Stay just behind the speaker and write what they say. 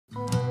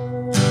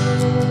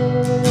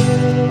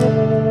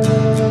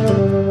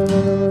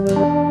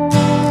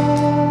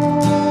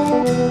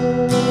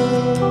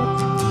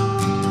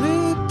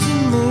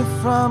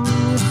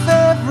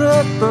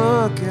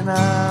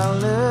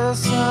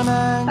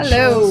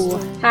Hello.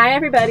 Hi,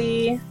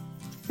 everybody.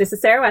 This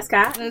is Sarah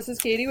Westcott. This is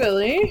Katie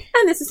Willie.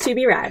 And this is To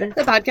Be Read,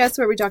 the podcast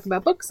where we talk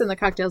about books and the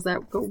cocktails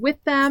that go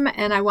with them.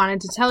 And I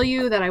wanted to tell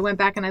you that I went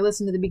back and I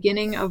listened to the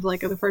beginning of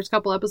the first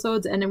couple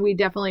episodes, and then we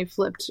definitely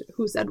flipped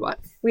who said what.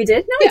 We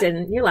did? No, we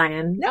didn't. You're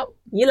lying. Nope.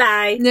 You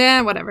lie.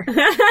 Yeah, whatever.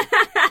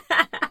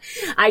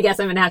 I guess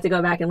I'm going to have to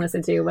go back and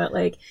listen to, but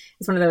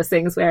it's one of those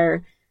things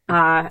where,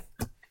 I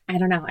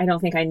don't know. I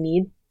don't think I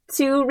need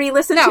to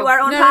re-listen to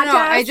our own podcast. No.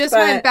 I just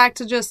went back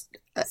to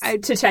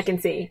to check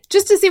and see.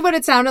 Just to see what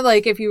it sounded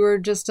like if you were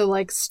just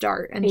to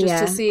start and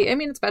just to see. I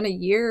mean, it's been a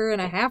year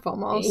and a half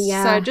almost.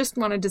 Yeah. So I just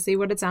wanted to see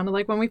what it sounded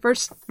like when we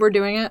first were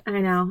doing it.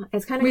 I know.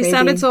 It's kind of crazy. We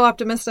sounded so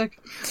optimistic.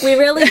 We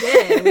really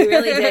did. We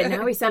really did.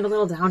 Now we sound a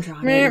little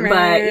downtrodden.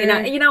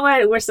 But you know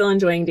what? We're still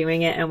enjoying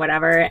doing it and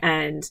whatever.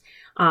 And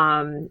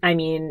I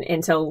mean,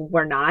 until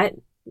we're not.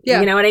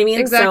 Yeah, you know what I mean?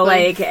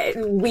 Exactly.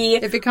 So,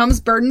 if it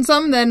becomes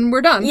burdensome, then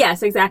we're done.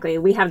 Yes, exactly.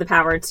 We have the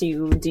power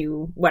to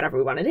do whatever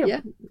we want to do. Yeah.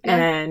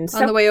 And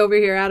on the way over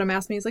here, Adam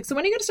asked me, he's like, so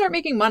when are you going to start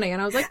making money?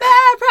 And I was like,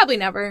 probably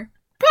never.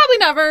 Probably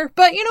never.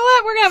 But you know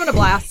what? We're having a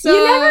blast.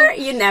 So.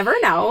 You never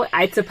know.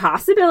 It's a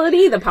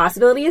possibility. The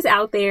possibility is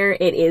out there.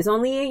 It is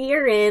only a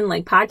year in.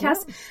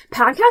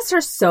 Podcasts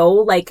are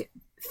so,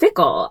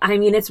 fickle. I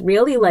mean, it's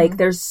really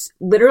there's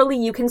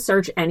literally, you can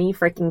search any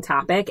freaking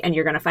topic and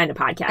you're going to find a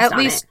podcast at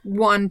least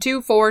 1,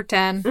 2, 4,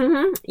 10.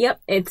 Mm-hmm.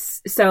 Yep.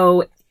 It's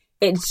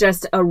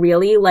just a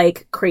really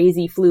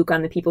crazy fluke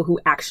on the people who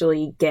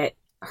actually get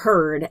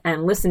heard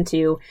and listened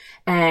to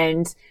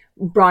and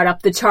brought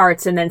up the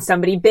charts, and then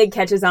somebody big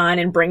catches on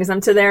and brings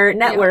them to their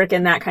network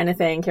and that kind of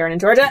thing. Karen and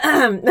Georgia.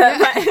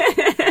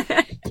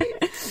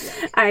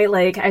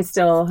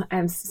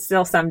 I'm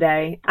still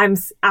someday. I'm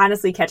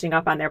honestly catching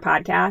up on their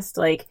podcast.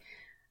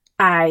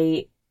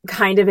 I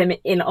kind of am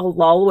in a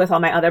lull with all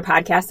my other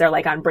podcasts. They're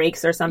on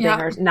breaks or something,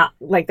 or not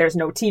there's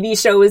no TV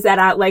shows that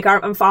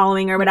I'm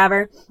following or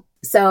whatever.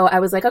 So I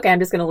was okay, I'm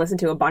just going to listen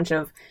to a bunch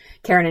of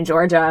Karen and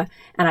Georgia,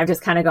 and I've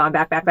just kind of gone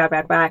back,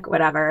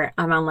 whatever.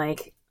 I'm on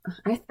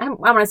I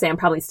want to say I'm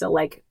probably still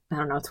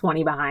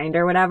 20 behind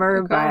or whatever,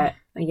 okay.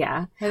 But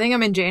yeah. I think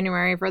I'm in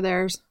January for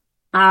theirs.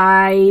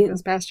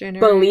 This past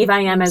January, believe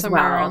I am as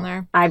well. Around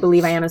there. I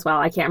believe I am as well.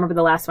 I can't remember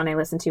the last one I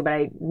listened to, but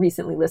I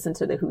recently listened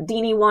to the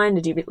Houdini one.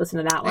 Did you listen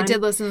to that one? I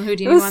did listen to the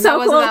Houdini one. That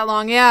wasn't that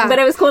long, yeah. But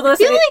it was cool to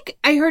listen to. I feel like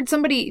I heard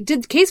somebody...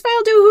 Did Case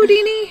File do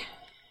Houdini?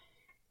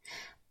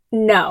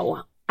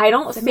 No. I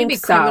don't think maybe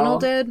so. Criminal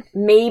did?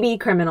 Maybe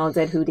Criminal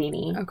did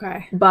Houdini.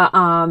 Okay. But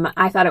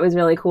I thought it was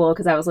really cool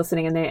because I was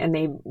listening and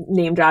they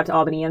name dropped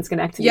Albany and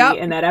Schenectady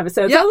in that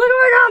episode. Yep. So I was oh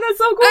my God, that's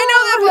so cool. I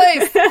know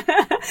that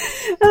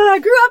place. I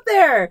grew up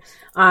there.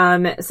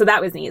 So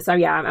that was neat. So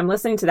yeah, I'm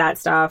listening to that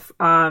stuff.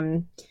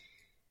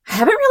 I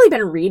haven't really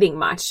been reading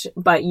much,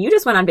 but you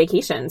just went on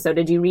vacation. So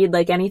did you read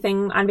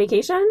anything on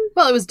vacation?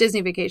 Well, it was Disney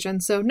vacation,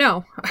 so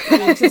no.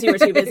 Because you were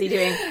too busy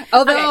doing.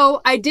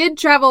 Although I did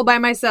travel by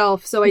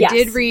myself, so I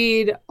did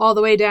read all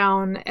the way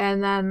down,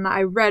 and then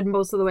I read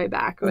most of the way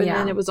back, and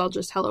then it was all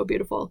just Hello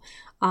Beautiful.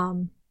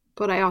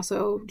 But I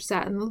also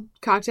sat in the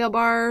cocktail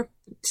bar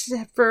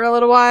for a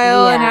little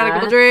while and had a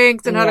couple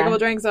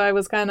drinks, so I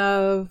was kind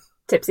of...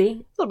 tipsy?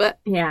 A little bit.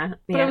 Yeah.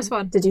 But it was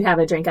fun. Did you have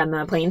a drink on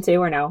the plane too,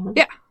 or no?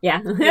 Yeah.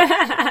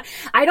 Yeah.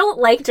 I don't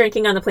like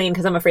drinking on the plane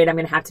because I'm afraid I'm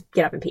going to have to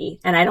get up and pee,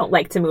 and I don't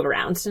like to move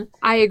around.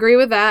 I agree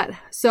with that.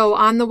 So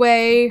on the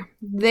way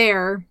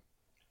there,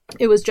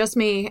 it was just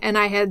me, and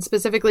I had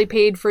specifically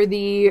paid for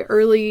the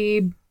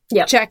early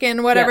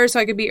check-in, whatever,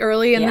 so I could be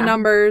early in the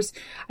numbers.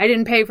 I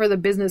didn't pay for the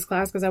business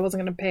class because I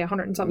wasn't going to pay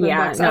 $100 and something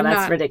bucks. No,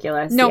 that's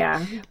ridiculous. No,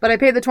 yeah. But I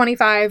paid the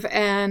 $25,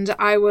 and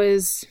I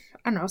was...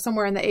 I don't know,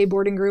 somewhere in the A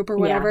boarding group or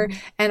whatever. Yeah.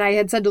 And I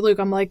had said to Luke,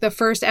 I'm the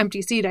first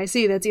empty seat I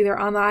see that's either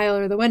on the aisle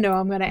or the window,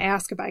 I'm going to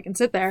ask if I can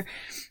sit there.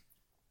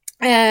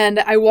 And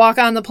I walk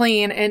on the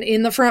plane, and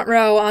in the front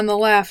row on the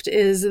left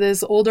is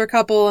this older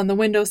couple, and the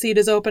window seat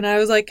is open. And I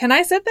was like, can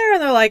I sit there?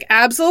 And they're like,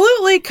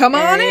 absolutely, come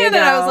on in. And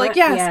I was like,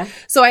 yes. Yeah.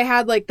 So I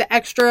had the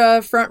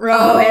extra front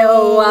row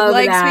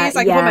leg space.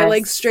 I could put my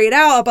legs straight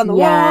out up on the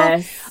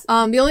wall.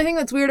 The only thing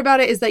that's weird about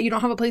it is that you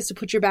don't have a place to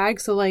put your bag.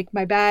 So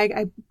my bag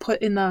I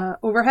put in the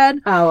overhead.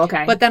 Oh,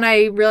 okay. But then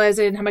I realized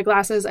I didn't have my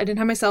glasses. I didn't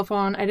have my cell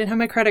phone. I didn't have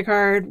my credit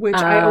card, which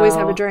I always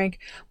have a drink.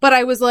 But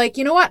I was like,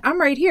 you know what?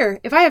 I'm right here.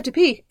 If I have to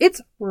pee,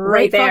 it's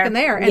right there. Fucking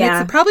there. And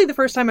it's probably the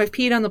first time I've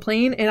peed on the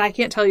plane, and I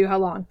can't tell you how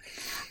long.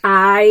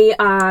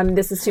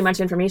 This is too much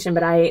information,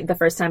 but the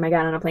first time I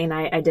got on a plane,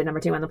 I did number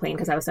 2 on the plane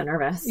because I was so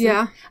nervous.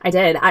 Yeah. I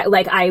did.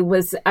 I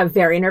was a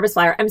very nervous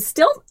flyer. I'm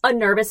still a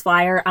nervous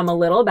flyer. I'm a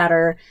little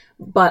better,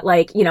 but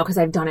because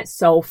I've done it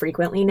so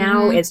frequently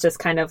now, it's just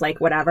kind of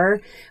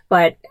whatever.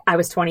 But I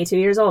was 22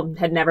 years old,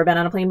 had never been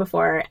on a plane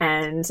before,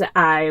 and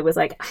I was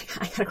like,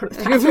 I gotta go to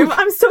the bathroom.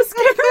 I'm so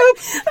scared.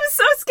 I'm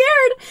so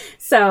scared.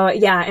 So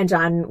yeah, and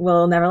John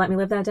will never let me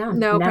live that down.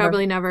 No,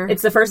 probably never.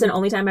 It's the first and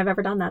only time I've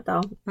ever done that, though.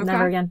 Okay.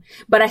 Never again.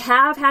 But I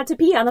have had to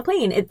pee on the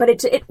plane. It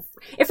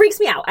freaks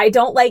me out. I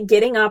don't like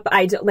getting up.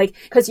 I don't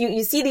because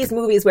you see these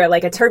movies where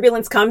a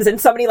turbulence comes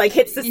and somebody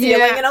hits the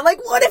ceiling, and I'm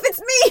like, what if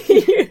it's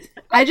me?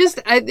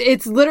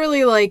 It's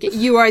literally like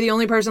you are the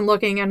only person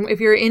looking, and if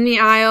you're in the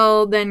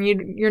aisle, then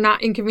you're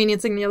not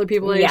inconveniencing the other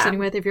people that you're sitting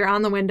with. If you're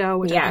on the window,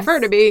 which I prefer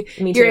to be,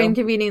 you're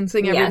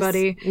inconveniencing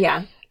everybody.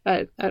 Yeah.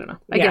 I don't know.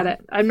 I get it.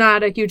 I'm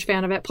not a huge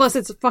fan of it. Plus,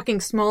 it's a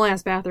fucking small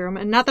ass bathroom,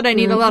 and not that I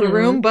need a lot of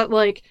room, but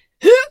like,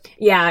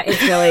 yeah,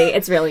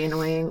 it's really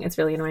annoying. It's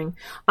really annoying.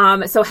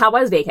 So how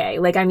was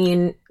vacay? Like, I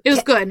mean, it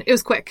was good. It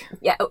was quick.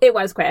 Yeah, it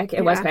was quick.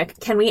 It was quick.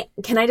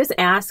 Can I just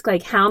ask,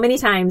 like, how many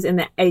times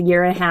in a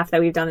year and a half that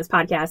we've done this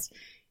podcast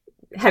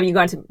have you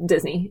gone to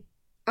Disney?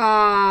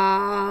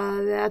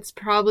 That's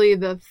probably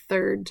the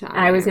third time.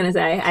 I was gonna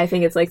say, I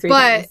think it's like 3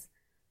 times.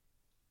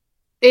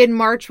 In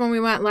March when we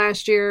went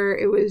last year,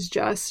 it was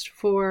just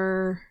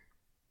for...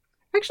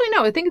 Actually,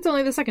 no, I think it's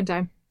only the second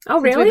time.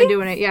 Oh, really? We've been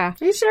doing it, yeah.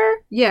 Are you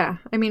sure? Yeah.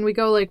 I mean, we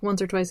go like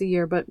once or twice a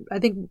year, but I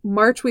think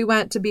March we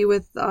went to be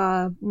with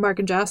Mark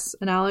and Jess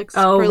and Alex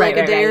for like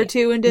a day or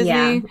two in Disney.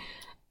 Yeah.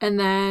 And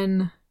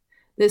then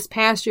this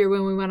past year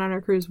when we went on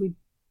our cruise, we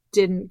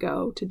didn't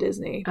go to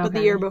Disney. Okay. But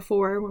the year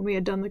before, when we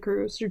had done the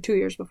cruise, or 2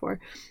 years before,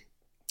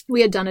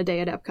 we had done a day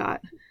at Epcot.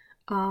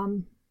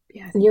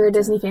 Yeah, you're a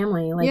Disney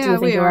family. Like, do you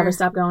think you'll ever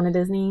stop going to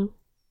Disney?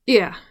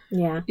 Yeah.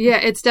 Yeah. Yeah,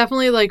 it's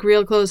definitely like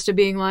real close to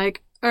being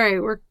like, all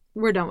right,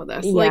 we're done with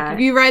this. Yeah. Like,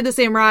 you ride the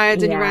same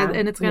rides and you ride,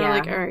 and it's kind of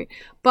like, all right.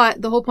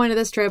 But the whole point of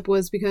this trip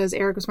was because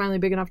Eric was finally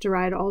big enough to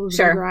ride all of the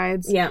big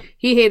rides. Yeah.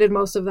 He hated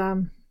most of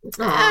them.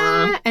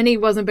 And he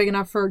wasn't big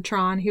enough for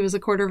Tron. He was a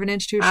quarter of an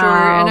inch too short.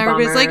 And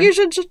everybody's like, you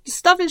should just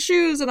stuff his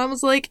shoes. And I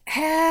was like,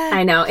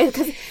 I know.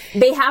 Because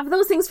they have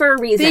those things for a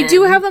reason. They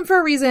do have them for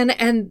a reason.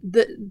 And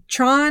the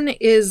Tron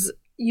is...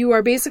 You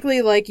are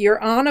basically like,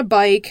 you're on a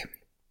bike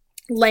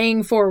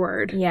laying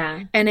forward.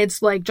 Yeah. And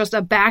it's like just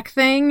a back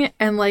thing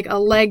and like a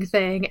leg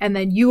thing and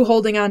then you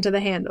holding onto the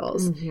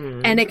handles.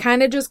 Mm-hmm. And it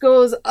kind of just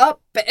goes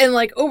up and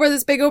like over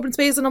this big open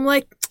space. And I'm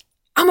like,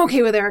 I'm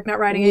okay with Eric not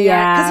riding it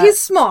yet. Because he's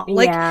small.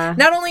 Like,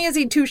 not only is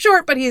he too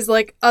short, but he's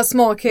like a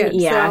small kid.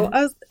 Yeah.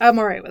 So I'm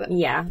all right with it.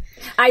 Yeah.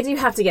 I do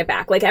have to get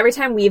back. Like, every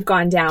time we've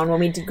gone down, when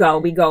we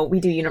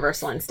do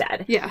Universal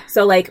instead. Yeah.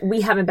 So, like,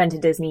 we haven't been to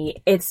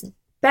Disney. It's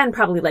been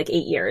probably like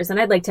 8 years, and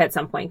I'd like to at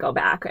some point go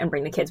back and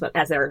bring the kids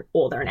as they're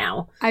older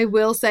now. I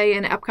will say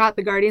in Epcot,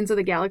 the Guardians of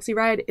the Galaxy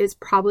ride is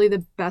probably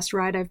the best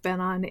ride I've been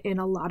on in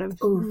a lot of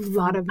years.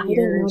 I didn't know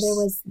there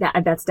was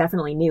that. That's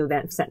definitely new.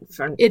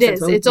 It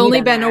is. It's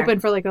only been open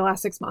for like the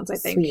last 6 months, I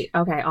think. Sweet.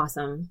 Okay.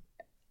 Awesome.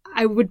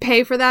 I would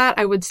pay for that.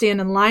 I would stand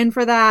in line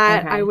for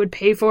that. Okay. I would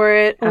pay for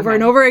it over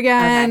and over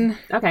again.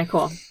 Okay.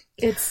 Cool.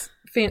 It's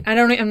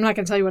I'm not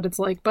going to tell you what it's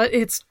like, but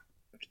it's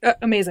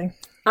amazing.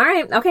 All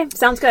right. Okay.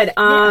 Sounds good.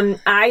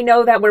 I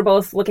know that we're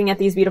both looking at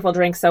these beautiful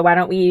drinks, so why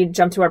don't we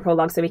jump to our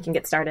prologue so we can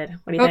get started?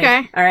 What do you think?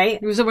 Okay. All right.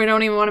 So we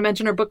don't even want to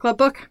mention our book club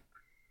book?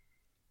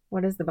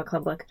 What is the book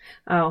club book?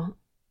 Oh.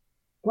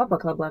 What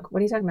book club book? What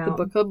are you talking about?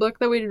 The book club book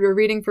that we were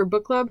reading for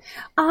book club?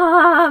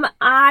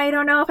 I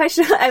don't know if I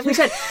should. If we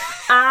should.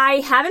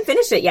 I haven't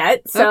finished it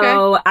yet,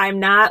 so I'm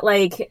not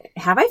like,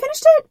 have I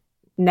finished it?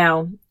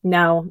 No.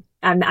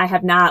 I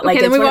have not. Okay,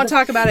 then we won't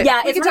talk about it.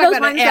 Yeah, we can talk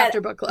about it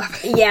after book club.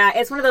 Yeah,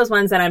 it's one of those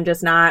ones that I'm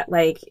just not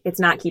like. It's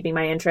not keeping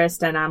my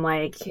interest, and I'm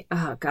like,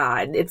 oh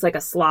god, it's like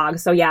a slog.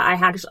 So yeah,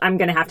 I'm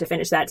gonna have to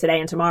finish that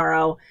today and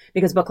tomorrow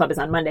because book club is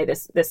on Monday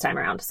this time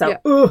around. So,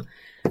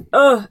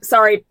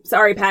 sorry,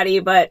 Patty,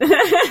 but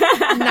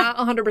not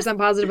 100%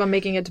 positive I'm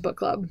making it to book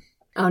club.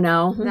 Oh,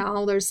 no?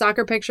 No, there's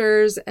soccer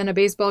pictures and a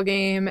baseball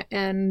game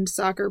and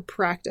soccer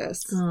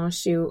practice. Oh,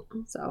 shoot.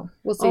 So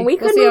we'll see.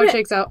 We'll see how it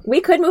shakes out.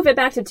 We could move it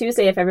back to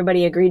Tuesday if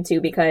everybody agreed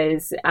to,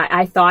 because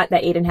I thought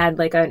that Aiden had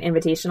like an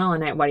invitational,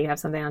 and why do you have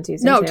something on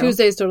Tuesday? No, too?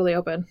 Tuesday's totally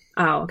open.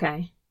 Oh,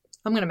 okay.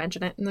 I'm going to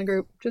mention it in the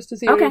group just to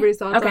see what everybody's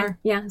thoughts are.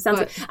 Yeah,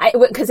 sounds good.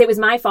 Because it was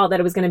my fault that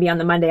it was going to be on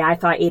the Monday. I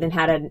thought Aiden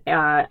had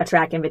a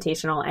track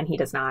invitational, and he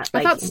does not.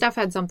 I thought Steph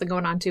had something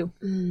going on, too.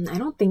 I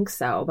don't think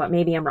so, but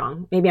maybe I'm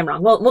wrong.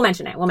 We'll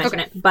mention it.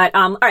 It. But,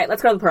 all right,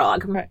 let's go to the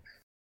prologue. Right.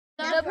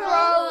 The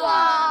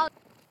prologue.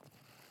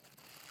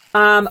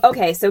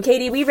 Okay, so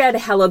Katie, we read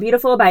Hello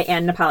Beautiful by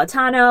Ann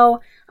Napolitano.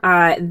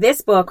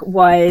 This book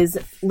was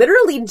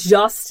literally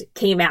just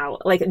came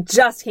out.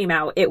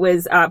 It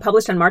was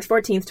published on March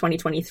 14th,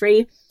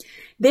 2023.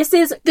 This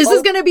is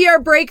going to be our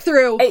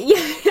breakthrough.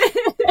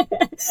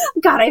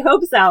 God, I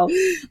hope so.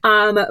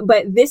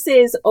 But this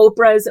is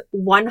Oprah's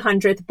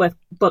 100th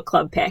book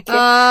club pick. So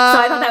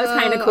I thought that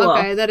was kind of cool.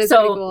 Okay, that is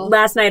pretty cool.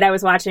 Last night I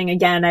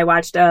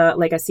watched a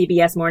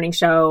CBS morning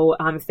show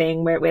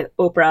thing with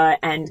Oprah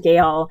and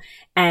Gail,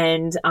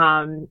 and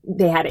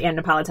they had Ann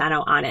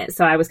Napolitano on it.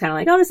 So I was kind of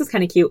like, oh, this is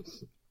kind of cute.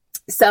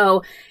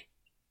 So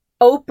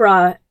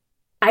Oprah,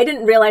 I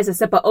didn't realize this,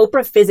 but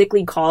Oprah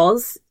physically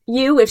calls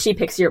you if she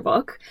picks your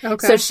book.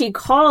 Okay. So she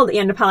called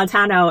Ann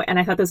Napolitano, and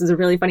I thought this was a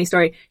really funny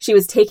story. She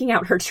was taking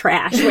out her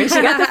trash when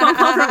she got the phone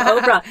call from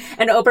Oprah,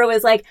 and Oprah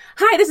was like,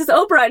 "Hi, this is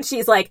Oprah," and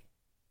she's like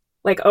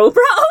Oprah?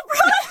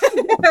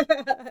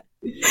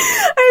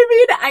 I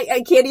mean,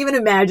 I can't even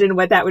imagine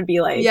what that would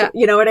be like. Yeah.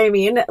 You know what I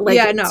mean? Like,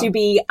 to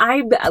be,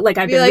 I've been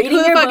reading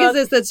who the your fuck book.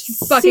 is this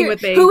that's fucking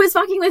with me? Who is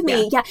fucking with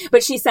me? Yeah.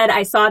 But she said,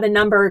 I saw the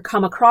number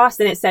come across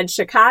and it said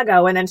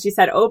Chicago. And then she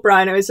said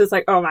Oprah. And it was just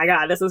like, oh my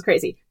God, this is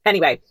crazy.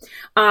 Anyway,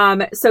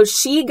 so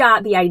she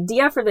got the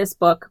idea for this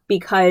book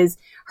because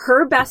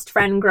her best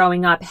friend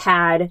growing up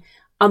had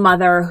a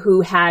mother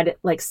who had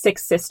like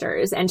 6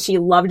 sisters, and she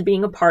loved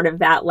being a part of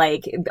that,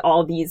 like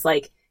all these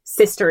like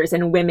sisters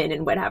and women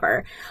and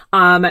whatever.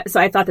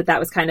 So I thought that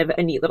was kind of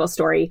a neat little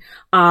story.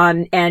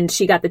 And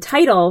she got the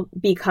title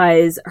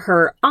because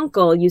her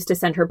uncle used to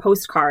send her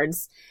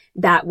postcards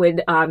that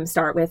would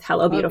start with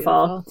Hello,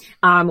 Beautiful,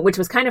 which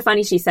was kind of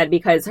funny, she said,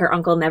 because her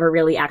uncle never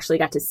really actually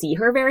got to see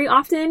her very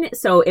often.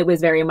 So it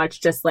was very much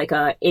just like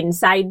a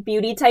inside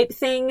beauty type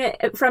thing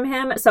from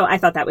him. So I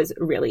thought that was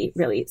really,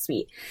 really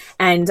sweet.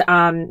 And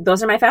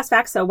those are my fast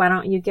facts. So why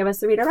don't you give us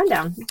the reader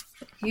rundown?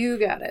 You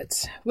got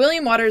it.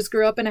 William Waters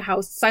grew up in a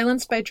house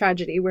silenced by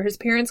tragedy where his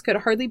parents could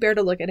hardly bear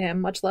to look at him,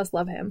 much less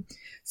love him.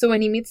 So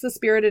when he meets the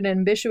spirited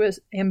and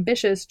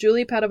ambitious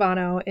Julie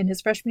Padovano in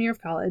his freshman year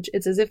of college,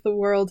 it's as if the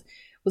world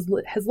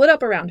has lit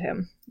up around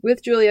him.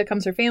 With Julia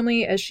comes her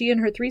family, as she and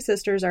her 3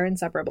 sisters are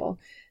inseparable.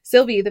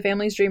 Sylvie, the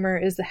family's dreamer,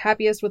 is the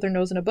happiest with her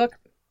nose in a book.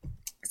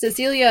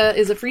 Cecilia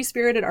is a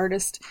free-spirited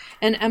artist,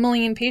 and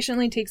Emmeline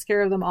patiently takes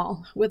care of them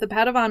all. With the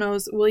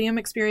Padovanos, William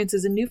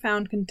experiences a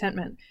newfound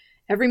contentment.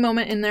 Every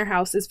moment in their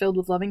house is filled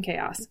with loving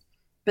chaos.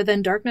 But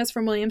then darkness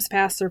from William's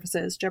past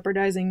surfaces,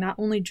 jeopardizing not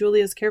only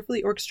Julia's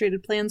carefully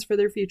orchestrated plans for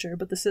their future,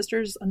 but the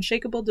sisters'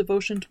 unshakable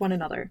devotion to one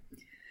another.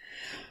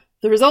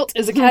 The result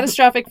is a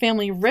catastrophic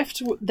family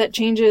rift that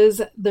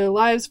changes their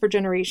lives for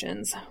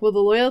generations. Will the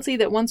loyalty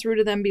that once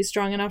rooted them be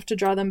strong enough to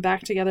draw them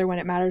back together when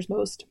it matters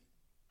most?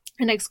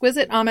 An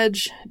exquisite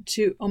homage.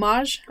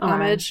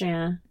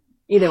 Yeah.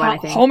 Either one, I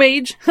think.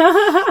 Homage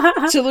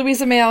to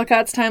Louisa May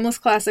Alcott's timeless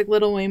classic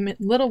Little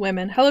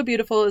Women. Hello,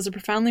 Beautiful is a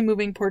profoundly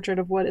moving portrait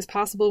of what is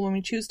possible when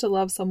we choose to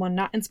love someone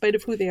not in spite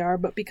of who they are,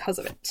 but because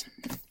of it.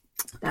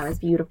 That was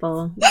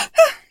beautiful.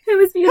 It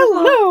was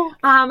beautiful.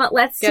 Hello.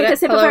 Let's take a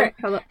sip of our...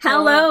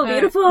 Hello,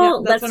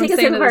 beautiful. Let's take a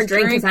sip of our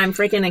drink because I'm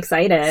freaking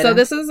excited. So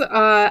this is,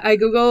 I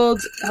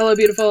Googled Hello,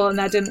 Beautiful, and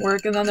that didn't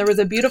work. And then there was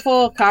a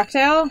beautiful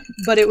cocktail,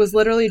 but it was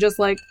literally just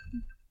like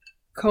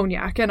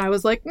cognac. And I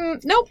was like,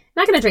 nope.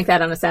 Not going to drink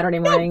that on a Saturday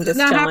morning. Nope, just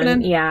not chilling.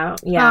 happening.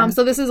 Yeah.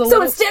 So this is a so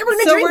little... instead we're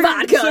going to drink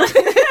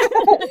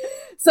vodka.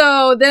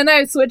 So then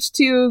I switched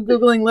to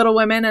Googling Little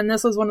Women, and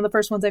this was one of the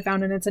first ones I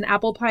found, and it's an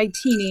apple pie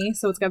teeny.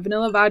 So it's got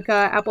vanilla vodka,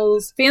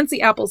 apples,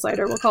 fancy apple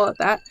cider, we'll call it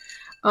that.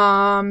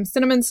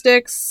 Cinnamon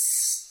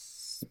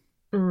sticks,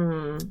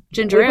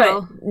 ginger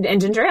ale. And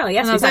ginger ale,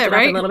 yes. We talked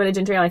about a little bit of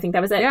ginger ale. I think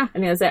that was it. Yeah. I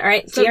think that was it. All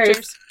right, So,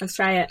 cheers. Let's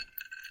try it.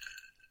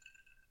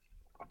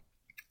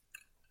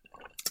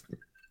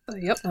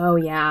 Yep. Oh,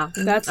 yeah.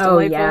 That's delightful. Oh,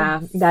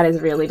 yeah. That is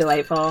really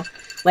delightful.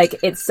 Like,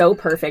 it's so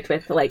perfect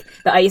with, like,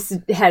 the ice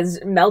has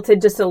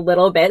melted just a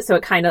little bit, so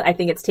it kind of, I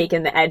think it's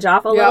taken the edge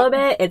off a little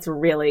bit. It's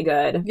really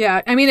good.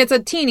 Yeah. I mean, it's a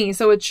teeny,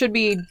 so it should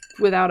be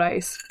without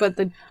ice, but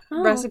the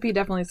recipe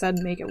definitely said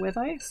make it with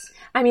ice.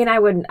 I mean, I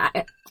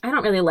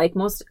don't really like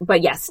most,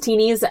 but yes,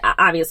 teenies,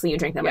 obviously you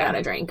drink them without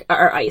a drink,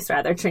 or ice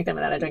rather, drink them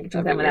without a drink,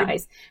 drink them without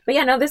ice. But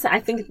yeah, no, I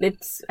think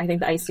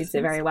the ice suits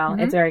it very well.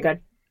 Mm-hmm. It's very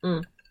good.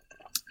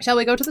 Shall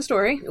we go to the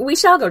story? We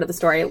shall go to the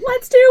story.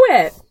 Let's do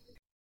it.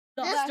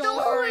 The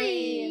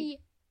story.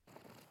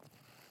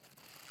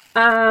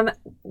 You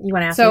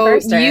want to ask me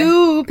first? So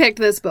you picked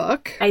this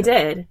book. I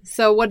did.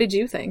 So what did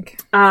you think?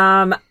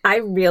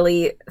 I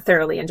really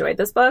thoroughly enjoyed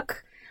this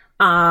book.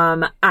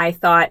 I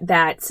thought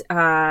that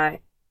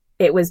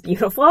it was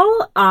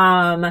beautiful,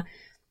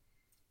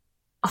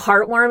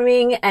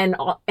 heartwarming,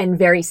 and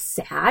very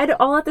sad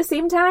all at the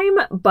same time.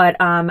 But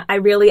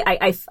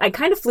I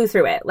kind of flew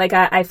through it. Like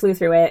I flew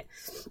through it.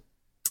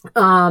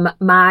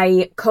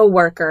 My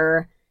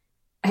coworker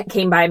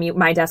came by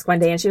my desk one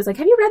day and she was like,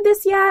 "Have you read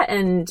this yet?"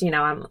 And,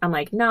 I'm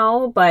like,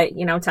 "No, but,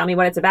 tell me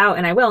what it's about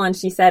and I will." And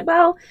she said,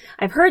 "Well,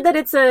 I've heard that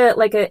it's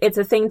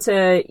a thing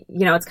to,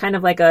 it's kind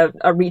of like a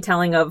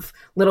retelling of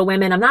Little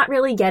Women. I'm not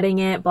really getting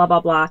it, blah,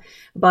 blah, blah.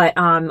 But,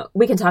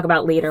 we can talk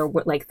about later,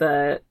 like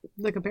the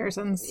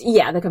comparisons.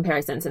 Yeah, the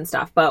comparisons and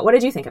stuff. But what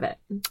did you think of it?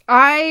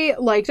 I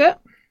liked it.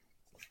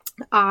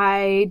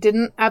 I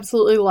didn't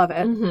absolutely love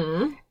it.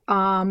 Mm-hmm.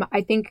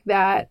 I think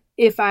that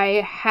if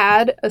I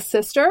had a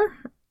sister,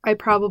 I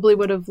probably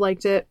would have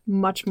liked it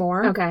much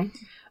more. Okay.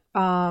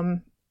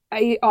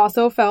 I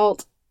also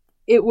felt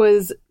it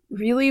was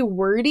really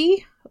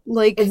wordy.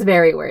 Like, it's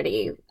very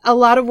wordy. A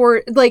lot of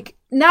words. Like,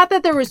 not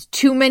that there was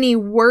too many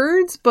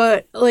words,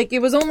 but like it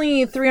was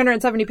only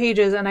 370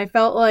 pages, and I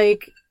felt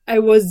like I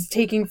was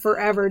taking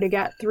forever to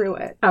get through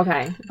it.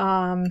 Okay.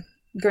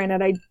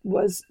 Granted, I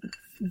was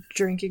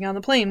drinking on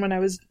the plane when I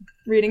was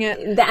reading it.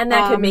 And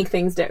that could make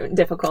things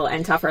difficult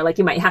and tougher. Like,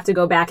 you might have to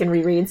go back and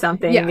reread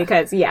something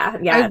because, yeah.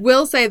 I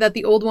will say that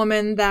the old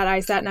woman that I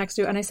sat next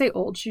to, and I say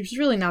old, she was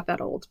really not that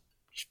old.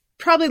 She's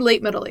probably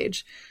late middle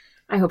age.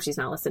 I hope she's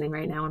not listening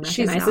right now and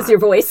She's recognizes not. your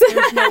voice.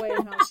 There's no way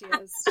in hell she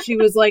is. She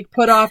was like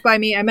put off by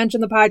me. I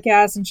mentioned the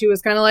podcast and she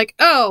was kind of like,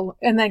 oh,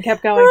 and then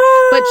kept going.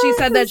 But she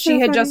said that she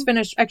had just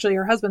finished, actually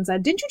her husband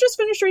said, didn't you just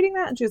finish reading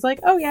that? And she was like,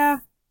 oh yeah.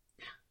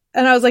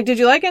 And I was like, did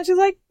you like it? And she's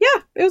like,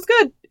 yeah, it was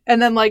good. And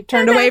then like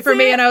turned away from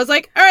me and I was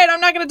like, all right, I'm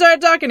not going to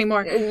talk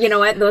anymore. You know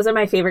what? Those are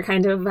my favorite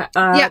kind of people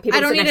I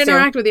don't need to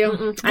interact with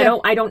you. Yeah.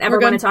 I don't ever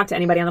want to talk to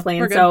anybody on the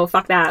plane. So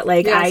fuck that.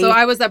 Like so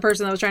I was that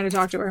person that was trying to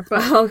talk to her. But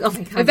oh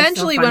my God,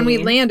 eventually so when we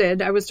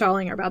landed, I was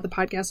telling her about the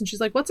podcast and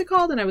she's like, what's it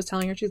called? And I was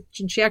telling her,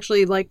 she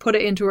actually like put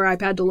it into her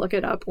iPad to look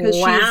it up.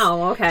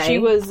 Wow. Okay. She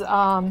was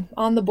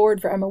on the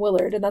board for Emma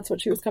Willard and that's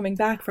what she was coming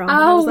back from. Oh,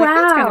 and I was like, wow.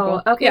 That's kind of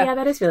cool. Okay. Yeah,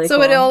 that is really cool.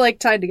 So it all like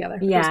tied together.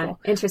 Yeah. Cool.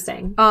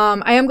 Interesting.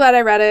 I am glad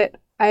I read it.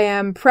 I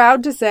am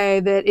proud to say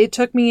that it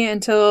took me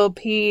until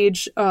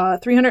page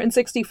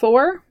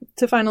 364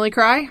 to finally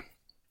cry.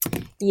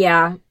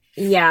 Yeah.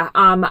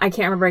 I can't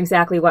remember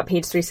exactly what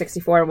page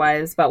 364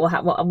 was, but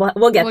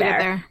we'll get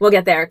there. We'll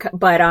get there.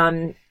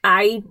 But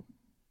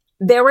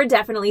there were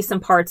definitely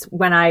some parts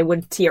when I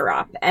would tear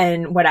up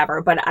and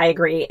whatever. But I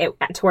agree.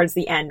 Towards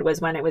the end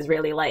was when it was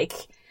really like,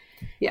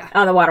 yeah.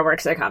 Oh, the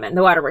waterworks are coming.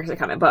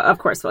 But of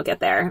course we'll get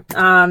there.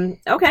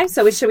 Okay.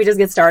 So should we just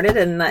get started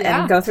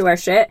and go through our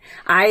shit?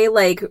 I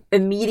like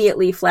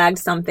immediately flagged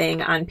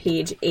something on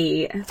page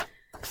 8.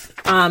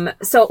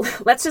 So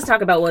let's just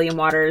talk about William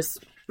Waters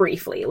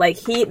briefly. Like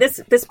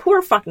this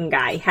poor fucking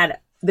guy had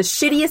the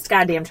shittiest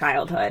goddamn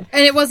childhood.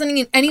 And it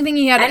wasn't anything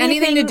he had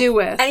anything to do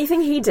with.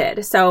 Anything he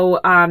did. So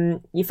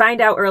you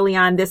find out early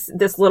on this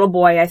little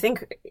boy, I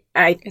think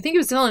he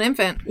was still an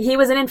infant. He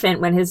was an infant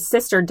when his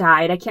sister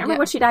died. I can't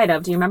remember what she died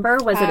of. Do you remember?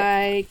 Was it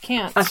I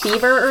can't. A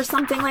fever or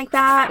something like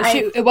that?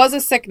 It was a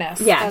sickness.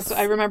 Yes.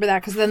 I remember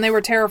that because then they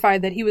were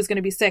terrified that he was going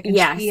to be sick and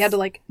he had to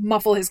like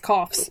muffle his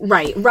coughs.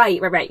 Right.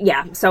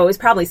 Yeah. So it was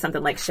probably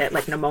something like shit,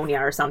 like pneumonia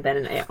or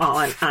something in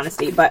all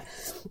honesty. But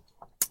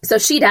so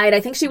she died.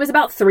 I think she was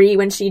about 3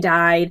 when she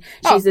died.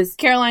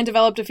 Caroline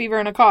developed a fever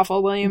and a cough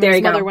while William and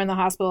his mother were in the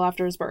hospital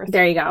after his birth.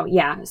 There you go.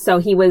 Yeah. So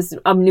he was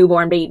a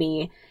newborn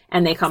baby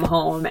and they come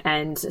home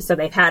and so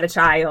they've had a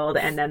child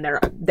and then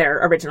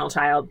their original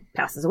child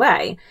passes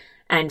away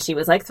and she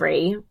was like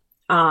 3.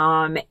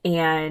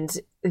 And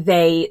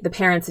the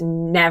parents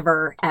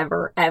never,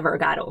 ever, ever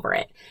got over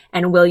it.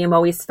 And William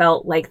always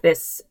felt like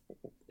this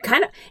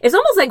it's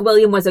almost like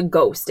William was a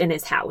ghost in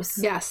his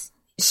house. Yes.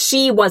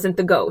 She wasn't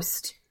the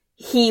ghost.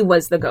 He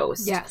was the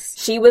ghost. Yes.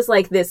 She was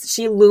like this.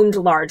 She loomed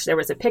large. There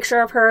was a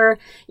picture of her,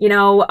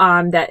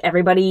 that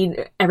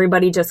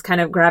everybody just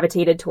kind of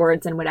gravitated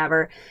towards and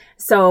whatever.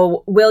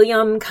 So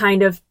William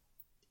kind of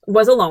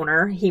was a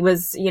loner. He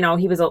was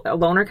a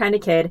loner kind of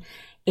kid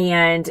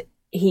and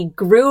he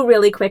grew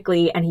really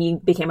quickly and he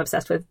became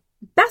obsessed with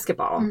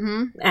basketball.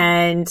 Mm-hmm.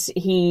 And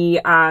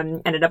he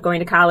ended up going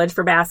to college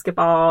for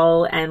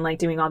basketball and like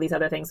doing all these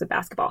other things with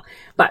basketball.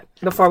 But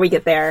before we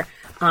get there,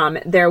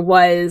 there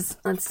was,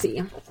 let's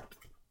see.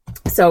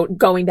 So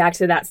going back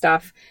to that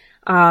stuff,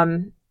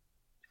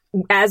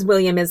 as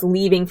William is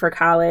leaving for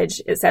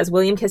college, it says,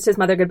 William kissed his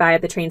mother goodbye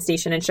at the train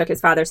station and shook his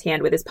father's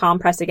hand with his palm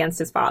pressed against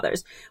his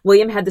father's.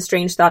 William had the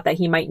strange thought that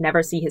he might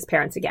never see his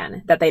parents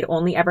again, that they'd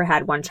only ever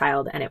had one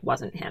child and it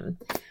wasn't him.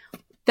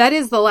 That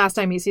is the last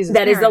time he sees his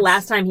parents. That is the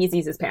last time he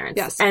sees his parents.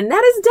 Yes. And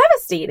that is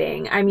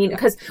devastating. I mean,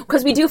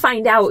 because we do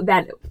find out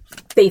that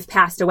they've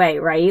passed away,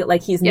 right?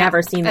 Like he's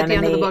never seen them at the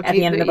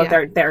end of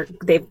the book.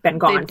 They've been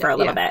gone for a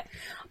little bit.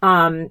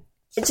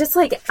 It's just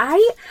like,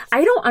 I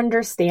don't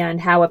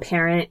understand how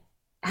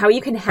how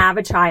you can have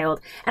a child,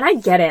 and I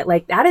get it,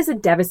 like that is a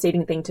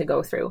devastating thing to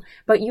go through,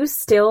 but you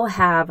still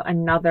have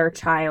another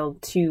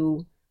child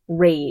to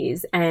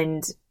raise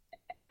and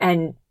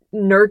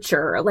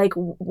nurture, like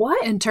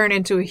what? And turn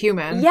into a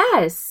human.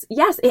 Yes.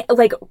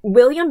 Like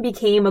William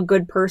became a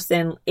good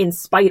person in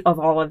spite of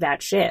all of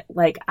that shit.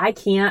 Like I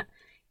can't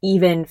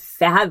even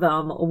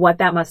fathom what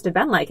that must have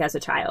been like as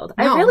a child.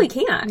 No, I really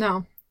can't.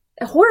 No.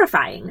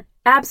 Horrifying.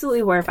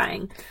 Absolutely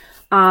horrifying.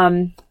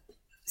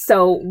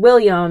 So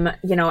William,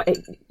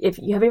 if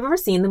you have ever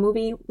seen the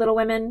movie Little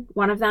Women,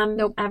 one of them?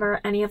 Nope.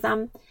 Ever, any of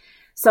them?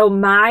 So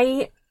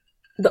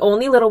the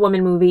only Little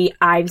Woman movie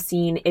I've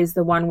seen is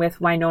the one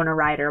with Winona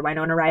Ryder.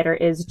 Winona Ryder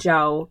is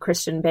Jo.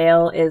 Christian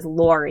Bale is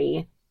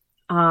Laurie.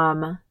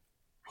 I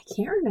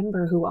can't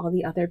remember who all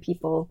the other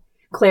people.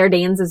 Claire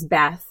Danes is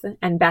Beth,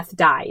 and Beth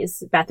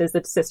dies. Beth is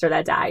the sister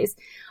that dies.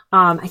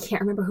 I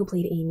can't remember who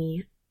played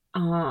Amy.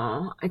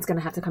 It's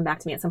gonna have to come back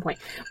to me at some point.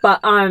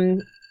 But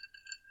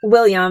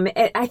William,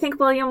 I think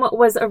William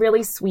was a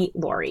really sweet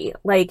Laurie.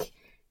 Like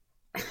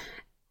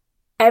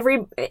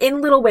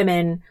in Little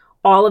Women,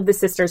 all of the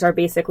sisters are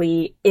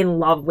basically in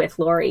love with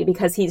Laurie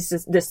because he's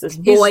just this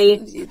boy.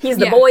 He's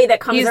the boy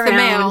that comes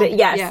around.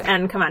 Yes, yeah.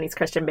 And come on, he's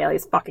Christian Bale.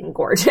 He's fucking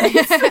gorgeous,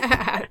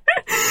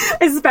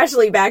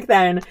 especially back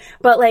then.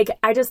 But like,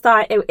 I just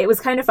thought it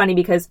was kind of funny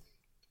because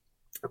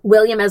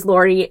William as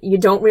Laurie, you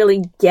don't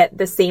really get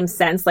the same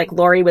sense. Like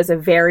Laurie was a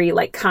very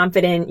like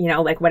confident,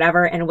 like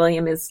whatever, and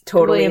William is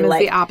totally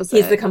like the opposite.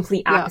 He's the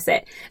complete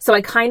opposite. Yeah. So I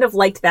kind of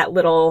liked that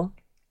little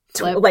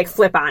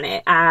flip on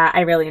it.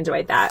 I really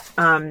enjoyed that.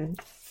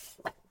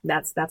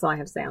 That's all I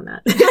have to say on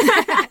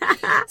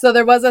that. So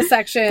there was a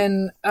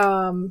section,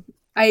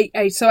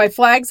 I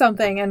flagged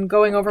something, and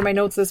going over my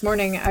notes this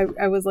morning,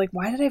 I was like,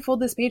 why did I fold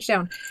this page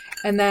down?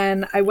 And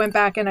then I went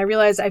back and I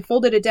realized I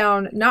folded it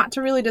down not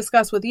to really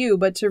discuss with you,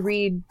 but to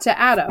read to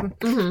Adam,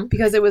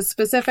 because it was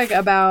specific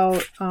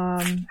about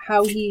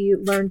how he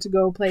learned to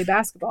go play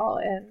basketball.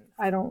 And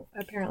I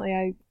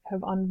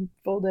have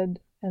unfolded.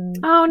 And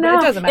oh no,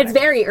 it doesn't matter. It's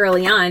very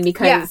early on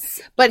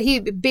because but he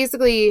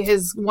basically,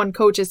 his one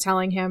coach is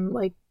telling him,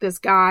 like, this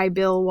guy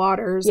Bill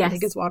Waters, I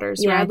think it's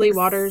Waters, Radley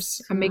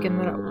Waters. I'm making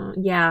that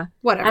up.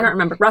 Whatever. I don't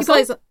remember. Russell?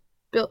 He plays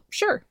Bill.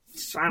 Sure.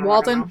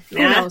 Walton. Who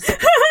knows?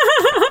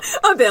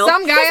 A Bill.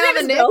 Some guy on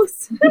the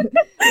Knicks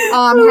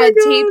had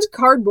taped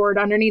cardboard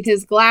underneath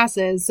his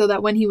glasses so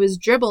that when he was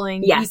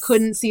dribbling, he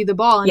couldn't see the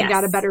ball, and he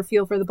got a better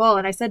feel for the ball.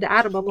 And I said to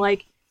Adam, I'm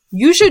like,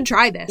 you should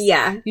try this.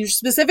 Yeah. You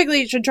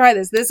specifically should try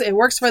this. It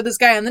works for this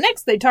guy on the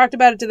Knicks. They talked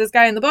about it to this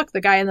guy in the book.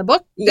 The guy in the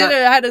book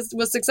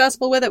was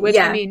successful with it, which,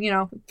 I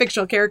mean,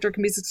 fictional character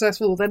can be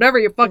successful with whatever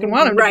you fucking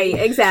want him to be. Right,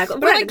 exactly.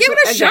 But give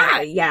it a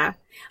shot. Yeah.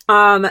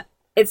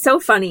 It's so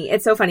funny.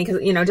 It's so funny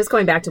because, just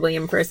going back to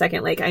William for a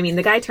second, like, I mean,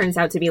 the guy turns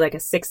out to be like a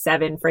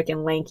 6'7"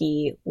 freaking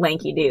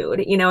lanky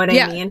dude. You know what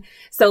I mean?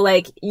 So,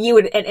 like,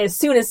 and as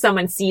soon as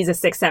someone sees a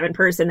 6'7"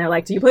 person, they're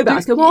like, do you play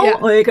basketball? Yeah.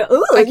 Like,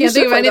 ooh, I can't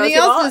think of anything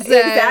else to say.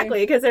 Exactly,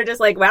 because they're just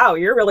like, wow,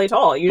 you're really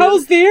tall.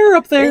 How's the air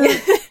up there?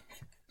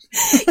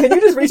 Can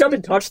you just reach up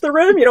and touch the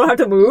rim? You don't have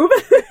to move.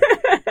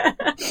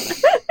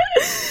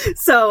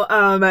 So,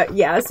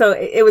 so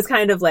it was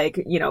kind of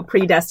like,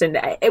 predestined.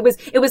 It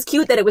was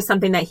cute that it was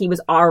something that he was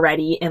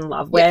already in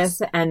love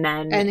with.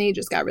 And he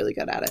just got really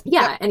good at it.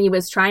 Yeah. Yep. And he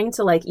was trying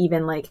to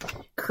even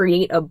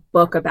create a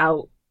book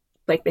about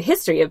like the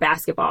history of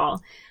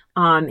basketball.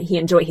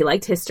 He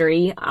liked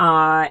history,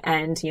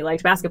 and he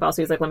liked basketball. So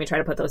he was like, let me try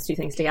to put those two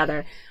things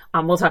together.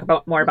 We'll talk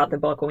more about the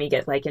book when we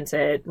get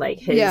into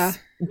his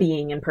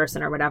being in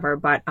person or whatever.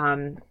 But,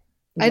 I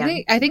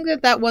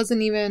think that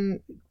wasn't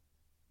even,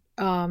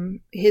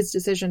 his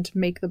decision to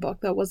make the book,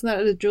 though. Wasn't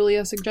that a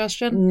Julia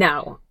suggestion?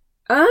 No.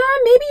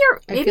 Maybe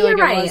you're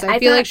right. I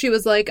feel like she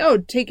was like, oh,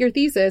 take your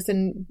thesis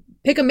and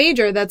pick a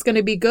major that's going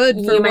to be good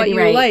for what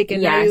you like,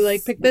 and now you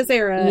pick this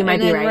era, and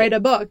then write a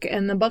book,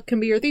 and the book can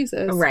be your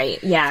thesis.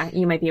 Right. Yeah,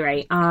 you might be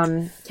right.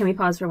 Can we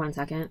pause for 1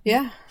 second?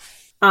 Yeah.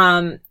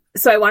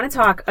 So I want to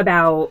talk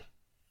about.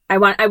 I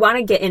want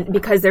to get in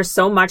because there's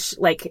so much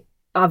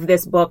of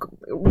this book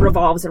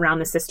revolves around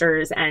the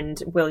sisters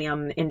and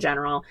William in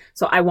general.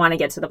 So I want to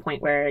get to the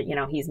point where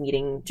he's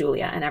meeting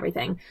Julia and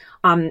everything.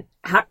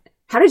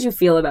 How did you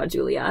feel about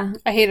Julia?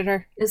 I hated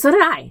her. So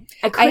did I.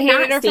 I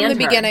hated her from the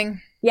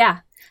beginning. Yeah.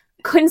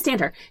 Couldn't stand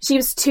her. She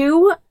was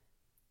too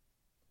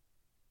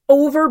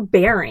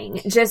overbearing,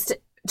 just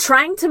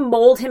trying to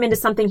mold him into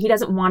something he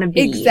doesn't want to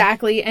be.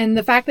 Exactly. And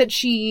the fact that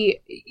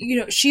she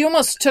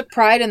almost took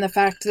pride in the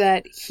fact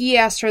that he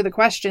asked her the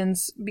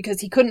questions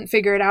because he couldn't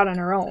figure it out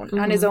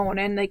on his own.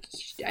 And I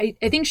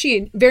think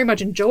she very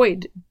much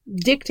enjoyed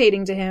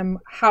dictating to him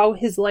how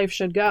his life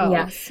should go.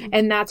 Yes.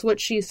 And that's what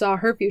she saw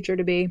her future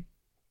to be.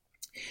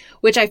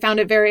 Which I found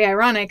it very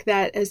ironic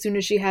that as soon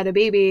as she had a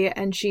baby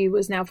and she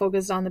was now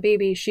focused on the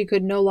baby, she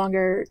could no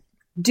longer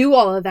do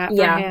all of that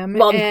for him.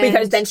 Well,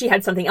 because then she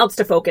had something else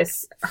to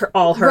focus her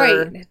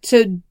right,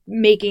 to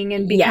making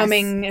and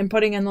becoming and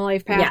putting in the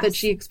life path that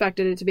she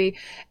expected it to be.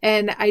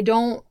 And I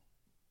didn't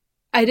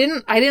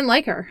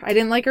like her. I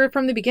didn't like her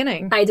from the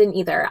beginning. I didn't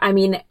either. I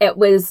mean, it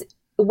was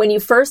when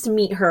you first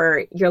meet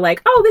her, you're like,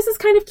 oh, this is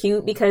kind of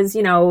cute because,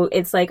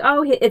 it's like,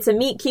 oh, it's a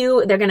meet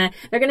cute. They're going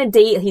to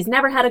date. He's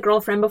never had a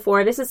girlfriend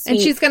before. This is sweet.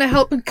 And she's going to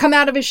help him come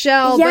out of his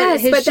shell.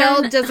 Yes, but his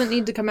shell doesn't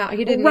need to come out.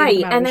 He didn't need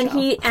to come out and then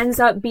he ends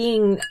up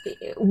being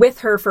with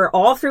her for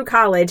all through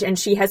college, and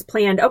she has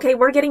planned, okay,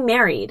 we're getting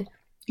married.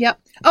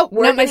 Yep. Oh,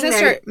 no, my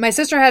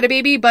sister had a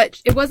baby,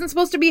 but it wasn't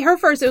supposed to be her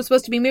first. It was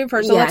supposed to be me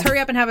first. So let's hurry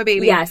up and have a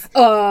baby. Yes.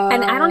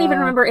 And I don't even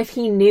remember if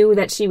he knew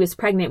that she was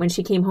pregnant when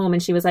she came home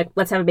and she was like,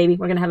 let's have a baby.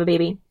 We're going to have a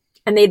baby.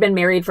 And they'd been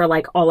married for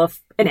all of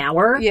an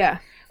hour. Yeah.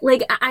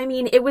 I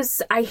mean, it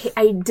was, I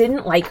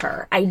didn't like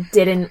her. I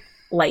didn't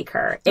like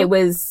her. It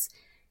was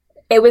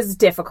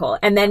difficult.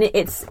 And then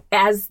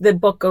as the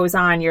book goes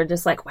on, you're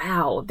just like,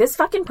 wow, this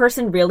fucking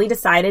person really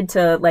decided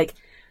to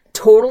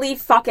totally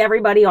fuck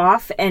everybody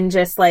off and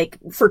just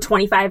for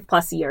 25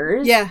 plus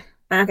years. Yeah.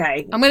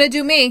 Okay. I'm going to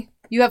do me.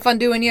 You have fun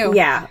doing you.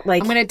 Yeah. I'm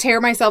going to tear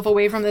myself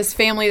away from this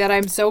family that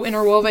I'm so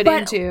interwoven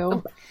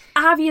into.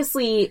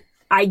 Obviously,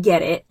 I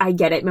get it,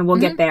 and we'll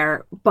get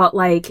there. But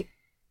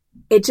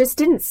it just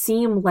didn't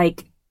seem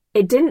like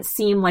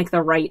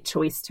the right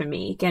choice to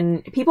make.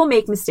 And people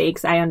make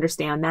mistakes. I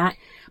understand that.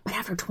 But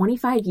after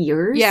 25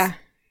 years, yeah,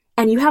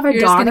 and you have a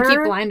You're daughter, just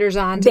gonna keep blinders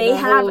on. They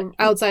have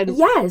outside.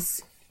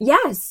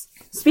 Yes.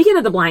 Speaking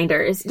of the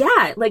blinders,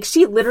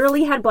 she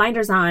literally had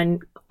blinders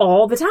on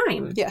all the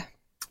time. Yeah,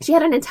 she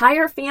had an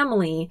entire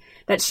family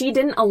that she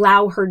didn't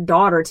allow her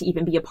daughter to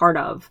even be a part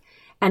of,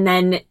 and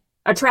then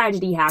a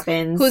tragedy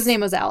happens. Whose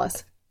name was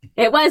Alice?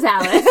 It was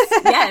Alice.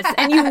 Yes.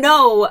 And you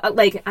know,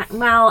 like,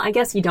 well, I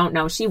guess you don't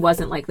know. She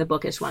wasn't like the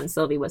bookish one.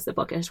 Sylvie was the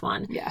bookish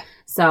one. Yeah.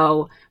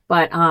 So,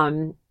 but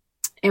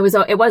it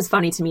was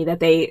funny to me that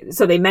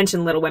they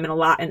mentioned Little Women a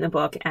lot in the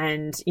book,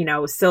 and, you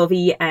know,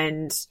 Sylvie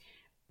and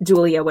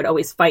Julia would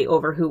always fight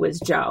over who was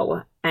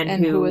Jo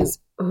and who was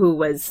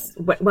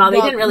well,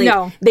 they didn't really,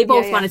 no. They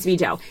both wanted to be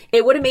Jo.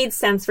 It would have made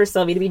sense for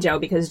Sylvie to be Jo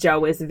because Jo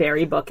was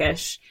very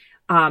bookish.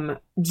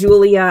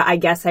 Julia, I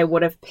guess I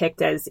would have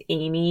picked as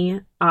Amy,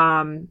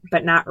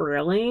 but not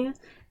really.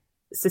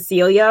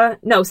 Cecilia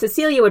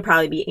would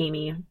probably be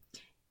Amy.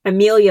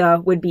 Amelia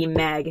would be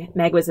Meg.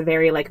 Meg was a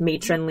very, like,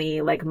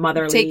 matronly, like,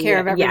 motherly. Take care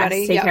of everybody.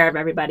 Yes, take care of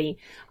everybody.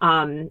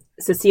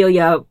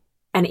 Cecilia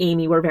and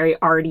Amy were very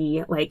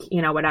arty, like,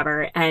 you know,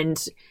 whatever.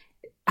 And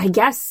I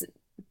guess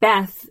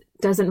Beth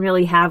doesn't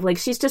really have, like,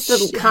 she's just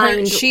a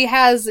kind... She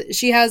has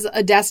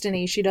a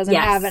destiny. She doesn't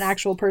have an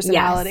actual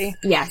personality.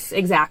 Yes,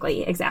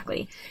 exactly.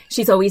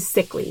 She's always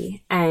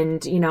sickly.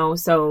 And, you know,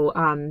 so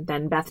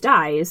then Beth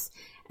dies.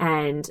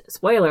 And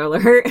spoiler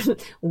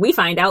alert, we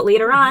find out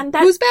later on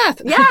that... Who's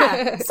Beth?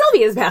 Yeah,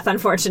 Sylvie is Beth,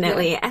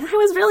 unfortunately. Yeah. And I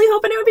was really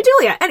hoping it would be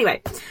Julia.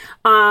 Anyway,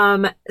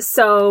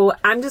 so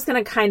I'm just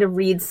going to kind of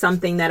read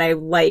something that I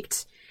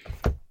liked.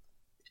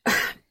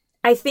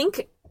 I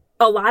think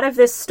a lot of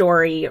this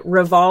story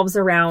revolves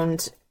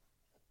around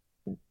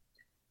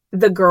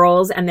the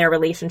girls and their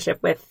relationship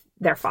with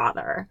their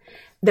father.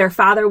 Their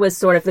father was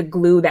sort of the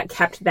glue that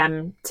kept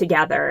them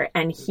together.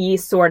 And he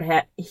sort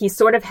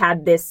of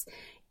had this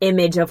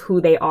image of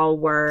who they all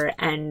were,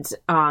 and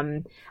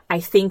I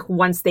think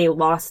once they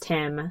lost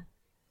him,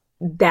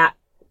 that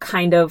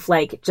kind of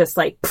like just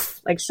like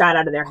shot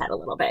out of their head a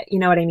little bit. You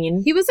know what I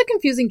mean? He was a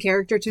confusing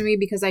character to me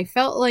because I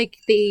felt like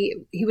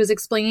he was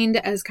explained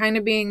as kind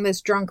of being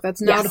this drunk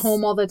that's not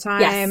home all the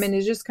time and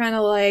is just kind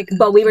of like,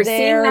 but we were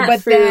seeing that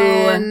but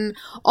then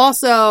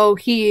also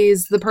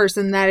he's the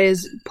person that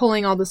is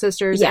pulling all the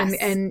sisters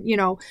and you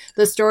know,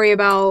 the story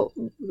about,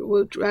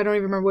 I don't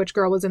even remember which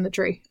girl was in the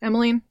tree.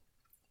 Emmeline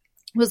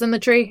was in the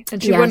tree,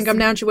 and she wouldn't come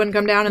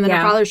down, and then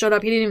her father showed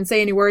up. He didn't even say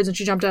any words, and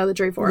she jumped out of the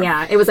tree for him.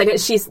 Yeah, it was like,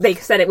 they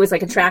said it was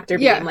like a tractor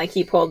beam, like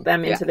he pulled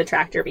them into the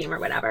tractor beam or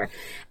whatever.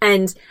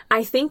 And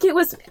I think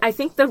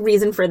the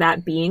reason for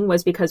that being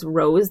was because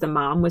Rose, the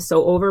mom, was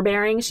so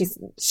overbearing.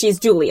 She's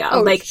Julia.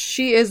 Oh, like,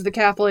 she is the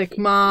Catholic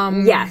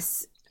mom.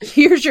 Yes.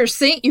 Here's your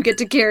saint you get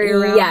to carry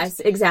around. Yes,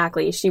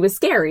 exactly. She was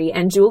scary,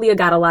 and Julia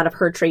got a lot of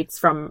her traits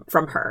from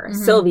her.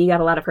 Mm-hmm. Sylvie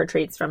got a lot of her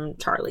traits from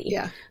Charlie,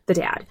 the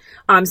dad.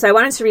 So I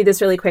wanted to read this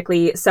really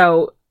quickly.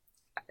 So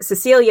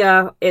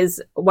Cecilia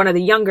is one of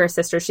the younger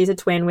sisters. She's a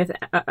twin with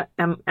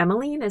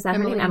Emmeline. Is that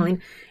her name?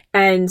 Emmeline.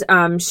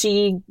 And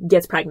she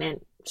gets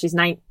pregnant. She's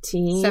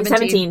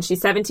 17. She's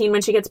 17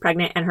 when she gets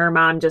pregnant, and her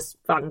mom just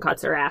fucking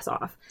cuts her ass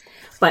off.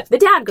 But the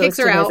dad goes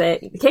to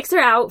visit. Kicks her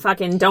out.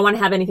 Fucking don't want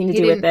to have anything to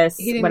do with this.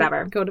 He didn't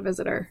whatever. Go to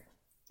visit her.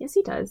 Yes,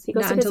 he does. He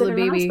goes Not to visit until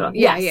the her baby. in the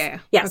hospital. Yeah.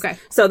 Yes. Okay.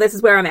 So this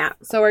is where I'm at.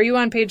 So are you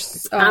on page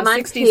 66? I'm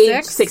on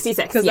page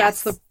 66. Because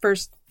that's the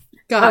first...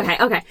 Go ahead.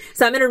 Okay.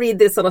 So I'm going to read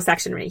this little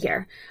section right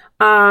here.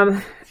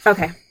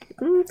 Okay.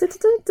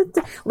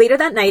 Later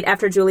that night,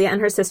 after Julia and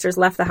her sisters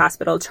left the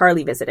hospital,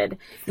 Charlie visited.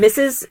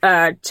 Mrs.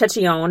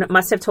 Cecchione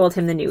must have told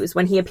him the news.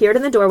 When he appeared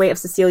in the doorway of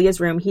Cecilia's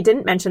room, he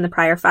didn't mention the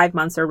prior 5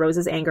 months or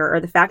Rose's anger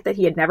or the fact that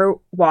he had never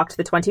walked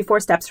the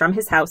 24 steps from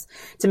his house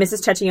to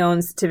Mrs.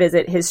 Cecchione's to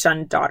visit his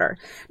shunned daughter.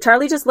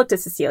 Charlie just looked at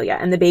Cecilia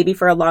and the baby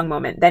for a long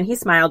moment. Then he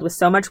smiled with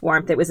so much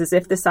warmth it was as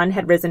if the sun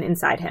had risen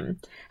inside him.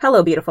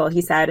 "Hello, beautiful,"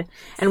 he said.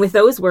 And with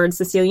those words,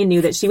 Cecilia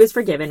knew that she was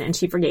forgiven, and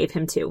she forgave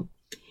him too.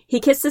 He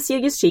kissed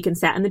Cecilia's cheek and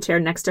sat in the chair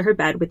next to her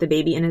bed with the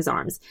baby in his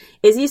arms.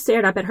 Izzy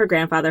stared up at her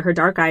grandfather, her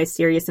dark eyes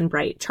serious and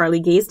bright. Charlie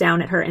gazed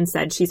down at her and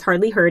said, "She's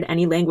hardly heard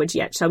any language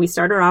yet. Shall we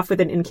start her off with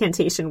an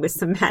incantation with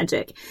some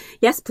magic?"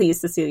 "Yes, please,"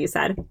 Cecilia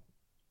said.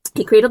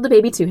 He cradled the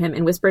baby to him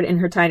and whispered into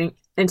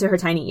her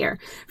tiny ear,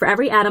 "For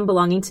every atom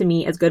belonging to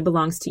me as good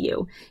belongs to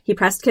you." He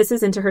pressed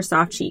kisses into her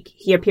soft cheek.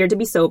 He appeared to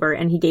be sober,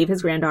 and he gave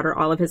his granddaughter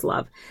all of his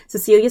love.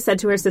 Cecilia said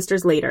to her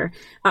sisters later,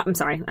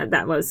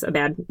 that was a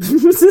bad...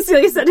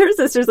 Cecilia said to her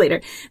sisters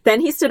later. Then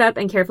he stood up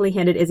and carefully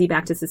handed Izzy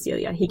back to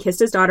Cecilia. He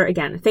kissed his daughter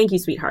again. "Thank you,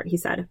 sweetheart," he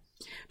said.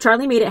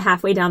 Charlie made it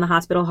halfway down the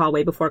hospital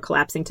hallway before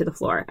collapsing to the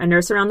floor. A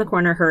nurse around the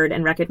corner heard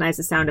and recognized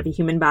the sound of a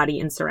human body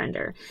in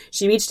surrender.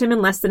 She reached him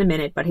in less than a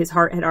minute, but his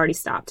heart had already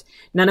stopped.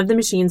 None of the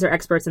machines or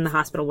experts in the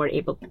hospital were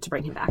able to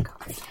bring him back.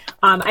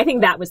 I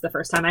think that was the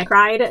first time I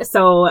cried.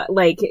 So,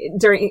 like,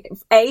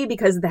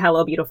 because of the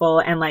 "Hello, Beautiful,"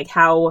 and, like,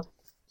 how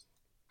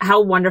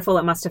wonderful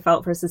it must have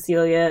felt for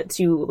Cecilia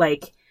to,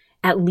 like,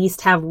 at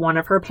least have one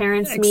of her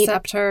parents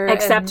accept her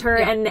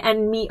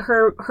and meet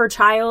her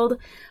child.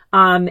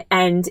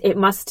 And it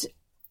must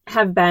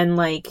have been,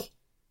 like,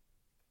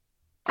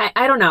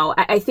 I don't know.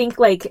 I think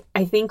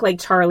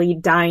Charlie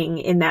dying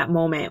in that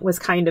moment was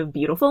kind of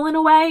beautiful in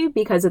a way,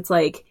 because it's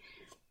like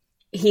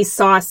he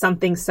saw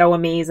something so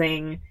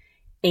amazing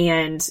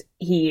and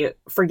he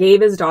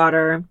forgave his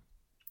daughter.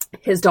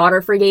 His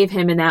daughter forgave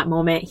him in that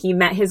moment. He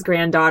met his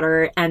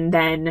granddaughter, and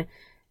then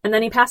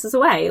he passes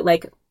away.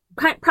 Like,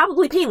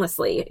 probably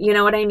painlessly, you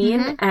know what I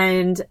mean?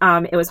 And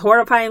it was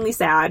horrifyingly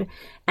sad,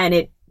 and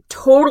it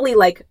totally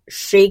like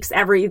shakes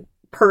every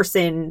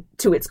person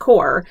to its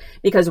core,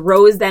 because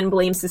Rose then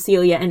blames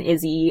Cecilia and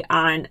Izzy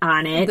on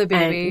it. The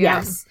baby, and,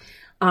 yes.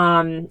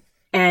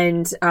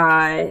 And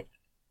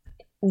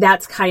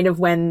that's kind of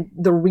when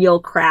the real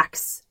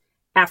cracks,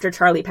 after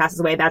Charlie passes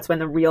away, that's when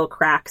the real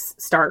cracks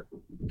start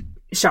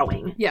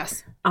showing.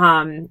 Yes.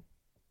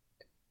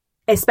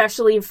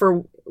 Especially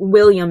for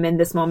William in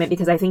this moment,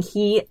 because I think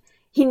he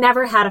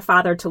never had a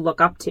father to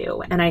look up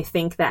to. And I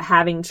think that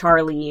having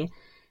Charlie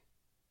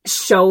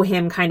show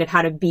him kind of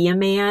how to be a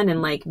man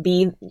and like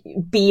be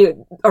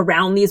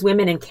around these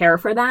women and care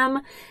for them,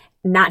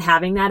 not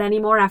having that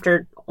anymore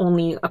after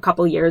only a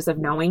couple years of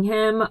knowing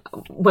him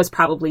was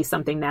probably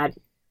something that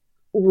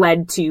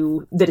led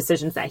to the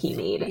decisions that he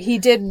made. He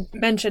did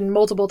mention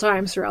multiple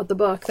times throughout the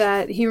book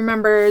that he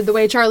remembered the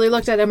way Charlie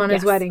looked at him on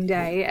his wedding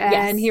day,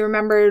 and he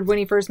remembered when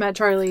he first met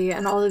Charlie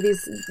and all of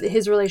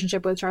his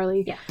relationship with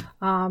Charlie. Yeah.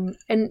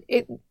 And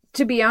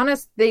to be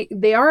honest,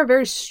 they are a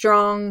very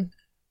strong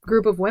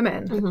group of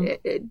women.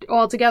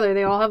 All together,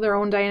 they all have their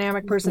own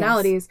dynamic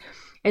personalities,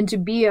 and to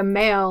be a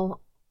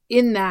male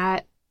in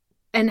that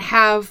and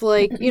have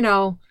like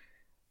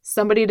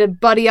somebody to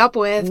buddy up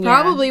with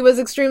probably was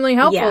extremely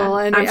helpful. Yeah,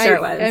 and I'm sure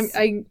it was.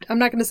 I'm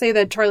not going to say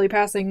that Charlie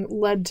passing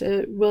led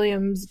to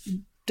William's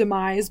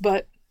demise,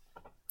 but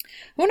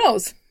who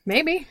knows?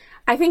 Maybe.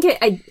 I think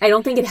I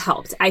don't think it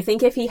helped. I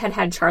think if he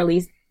had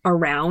Charlie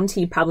around,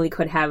 he probably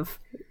could have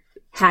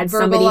had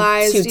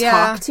somebody to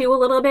talk to a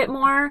little bit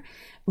more.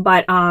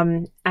 But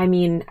I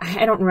mean,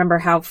 I don't remember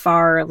how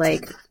far I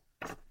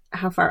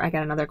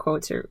got another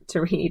quote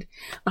to read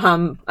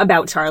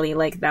about Charlie.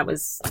 Like that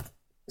was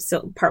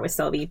part with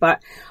Sylvie,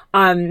 but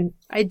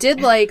I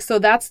did like, so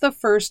that's the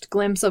first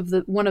glimpse of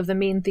one of the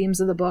main themes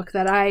of the book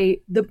that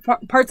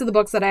parts of the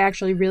books that I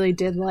actually really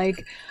did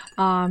like.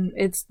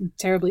 It's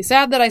terribly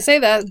sad that I say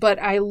that, but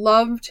I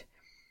loved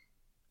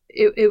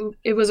it.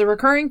 It was a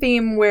recurring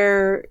theme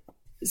where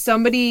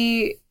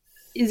somebody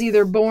is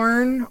either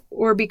born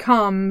or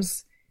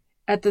becomes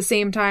at the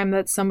same time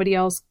that somebody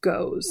else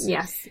goes.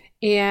 Yes.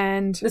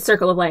 And the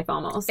circle of life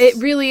almost. It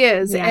really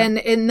is. Yeah.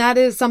 And that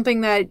is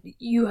something that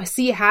you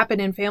see happen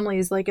in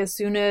families, like as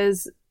soon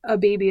as a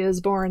baby is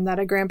born that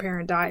a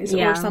grandparent dies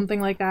or something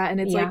like that. And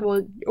it's like,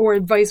 well, or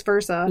vice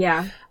versa.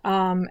 Yeah.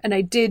 And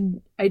I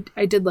did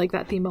like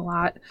that theme a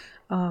lot.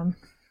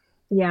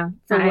 Yeah.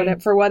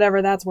 For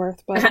whatever that's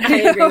worth. But I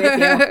agree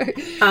with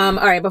you. All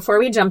right. Before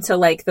we jump to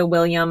like the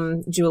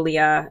William,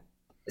 Julia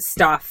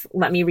stuff,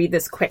 let me read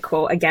this quick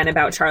quote again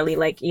about Charlie.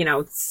 Like,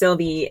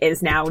 Sylvie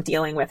is now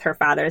dealing with her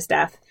father's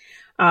death.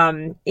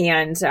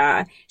 And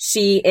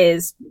she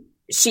is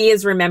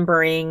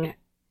remembering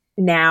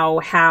now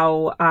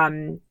how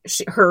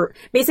her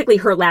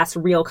last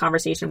real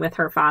conversation with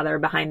her father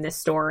behind this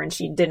store, and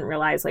she didn't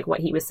realize like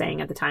what he was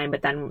saying at the time,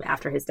 but then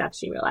after his death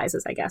she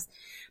realizes, I guess.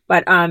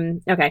 But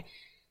okay.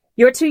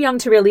 You're too young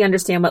to really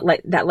understand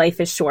that life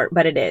is short,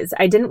 but it is.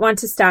 I didn't want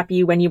to stop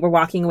you when you were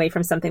walking away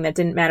from something that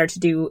didn't matter to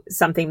do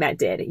something that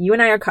did. You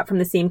and I are cut from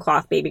the same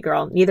cloth, baby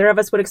girl. Neither of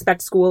us would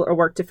expect school or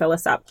work to fill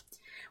us up.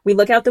 We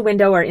look out the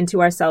window or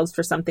into ourselves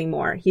for something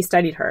more. He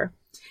studied her.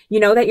 You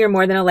know that you're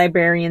more than a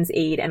librarian's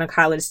aide and a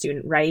college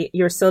student, right?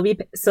 You're Sylvie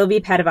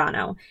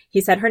Padovano.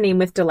 He said her name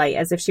with delight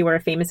as if she were a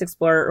famous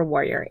explorer or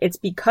warrior. It's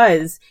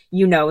because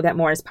you know that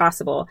more is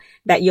possible,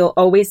 that you'll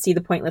always see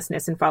the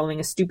pointlessness in following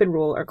a stupid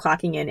rule or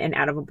clocking in and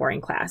out of a boring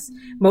class.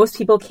 Most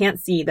people can't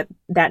see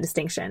that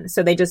distinction,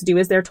 so they just do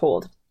as they're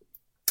told.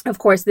 Of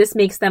course, this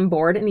makes them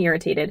bored and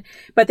irritated,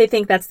 but they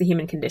think that's the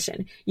human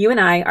condition. You and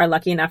I are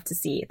lucky enough to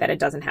see that it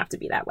doesn't have to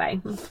be that way.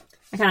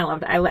 I kind of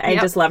loved it. I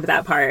just loved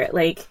that part.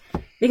 Like,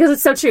 because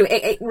it's so true.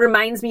 It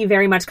reminds me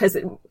very much, because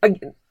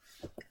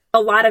a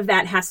lot of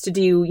that has to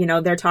do,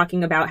 they're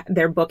talking about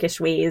their bookish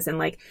ways, and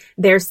like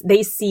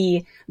they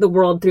see the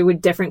world through a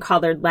different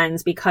colored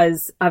lens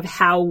because of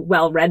how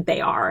well read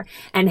they are,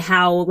 and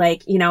how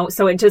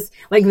so it just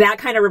like that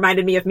kind of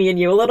reminded me of me and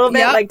you a little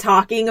bit, like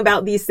talking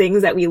about these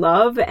things that we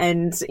love,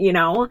 and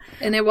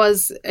and it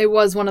was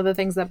one of the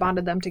things that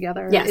bonded them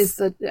together. Yes. Is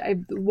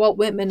that Walt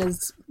Whitman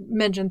is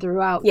mentioned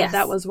throughout. Yes.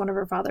 That was one of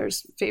her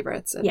father's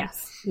favorites. And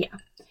yes. Yeah.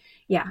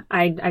 Yeah,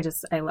 I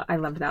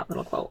loved that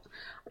little quote.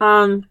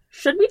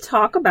 Should we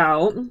talk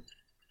about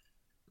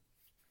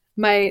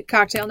my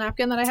cocktail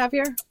napkin that I have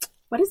here?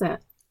 What is it?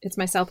 It's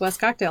my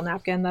Southwest cocktail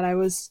napkin that I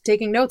was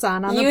taking notes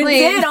on the plane. You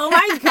did? Oh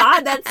my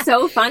God, that's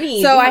so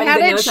funny. So I had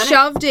it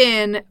shoved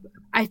in.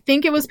 I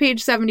think it was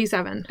page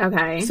 77.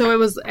 Okay. So it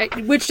was,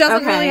 which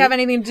doesn't really have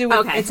anything to do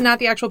with, it's not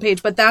the actual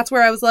page, but that's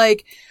where I was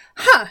like,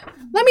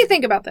 let me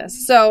think about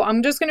this. So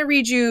I'm just going to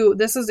read you,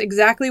 this is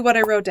exactly what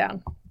I wrote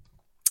down.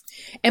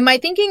 Am I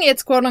thinking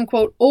it's quote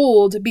unquote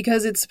old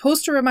because it's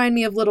supposed to remind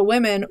me of Little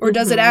Women, or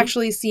does it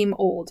actually seem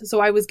old?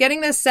 So I was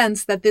getting this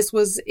sense that this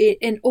was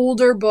an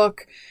older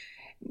book,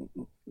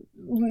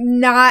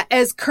 not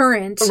as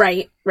current.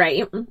 Right.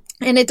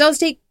 And it does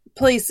take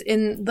place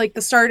in like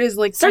the start is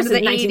like starts in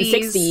the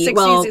 1960,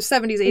 80s, 60s,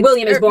 70s, 80s.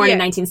 William is born in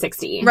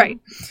 1960. Right.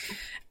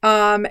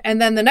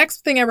 And then the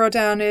next thing I wrote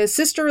down is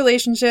sister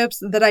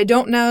relationships that I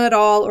don't know at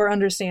all or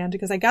understand,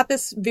 because I got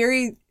this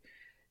very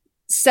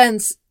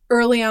sense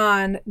early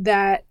on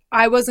that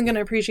I wasn't going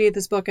to appreciate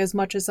this book as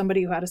much as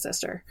somebody who had a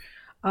sister.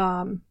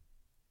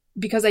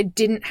 Because I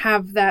didn't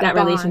have that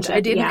bond. Relationship. I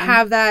didn't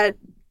have that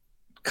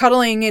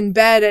cuddling in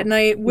bed at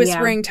night,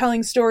 whispering,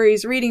 telling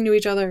stories, reading to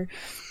each other.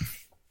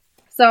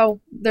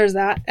 So there's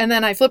that. And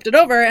then I flipped it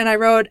over and I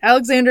wrote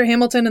Alexander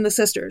Hamilton and the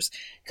Sisters.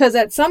 Because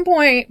at some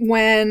point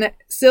when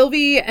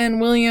Sylvie and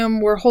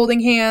William were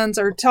holding hands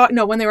or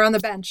when they were on the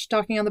bench,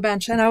 talking on the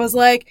bench, and I was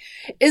like,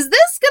 is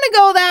this going to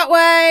go that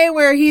way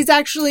where he's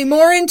actually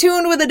more in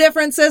tune with a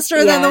different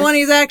sister than the one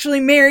he's actually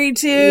married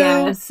to?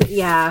 Yes.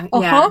 Yeah.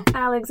 Yeah.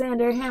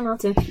 Alexander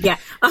Hamilton. Yeah.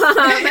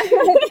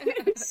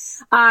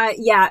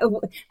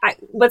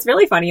 What's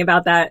really funny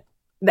about that,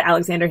 the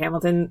Alexander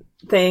Hamilton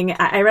thing,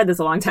 I read this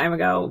a long time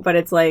ago, but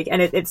it's like,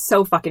 and it's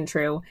so fucking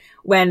true.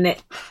 When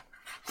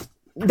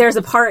there's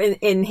a part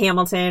in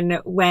Hamilton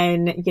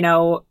when,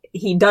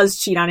 he does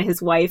cheat on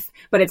his wife,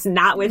 but it's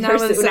not with not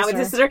with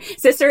his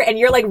sister, and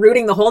you're like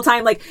rooting the whole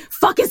time, like,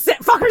 fuck her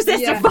sister, fuck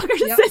her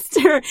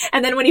sister.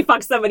 And then when he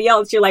fucks somebody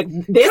else, you're like,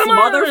 this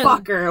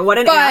motherfucker, what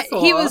an asshole.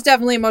 But he was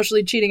definitely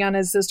emotionally cheating on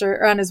his sister,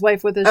 or on his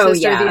wife with his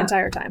sister the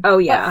entire time. Oh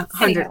yeah,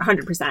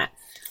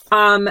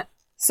 100%.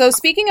 So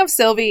speaking of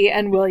Sylvie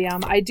and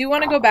William, I do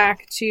want to go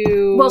back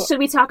to... Well, should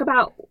we talk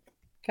about...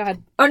 Go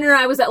ahead. Oh, no,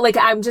 I was like,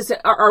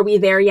 are we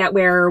there yet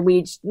where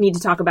we need to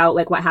talk about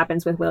like what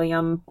happens with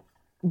William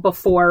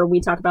before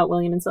we talk about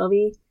William and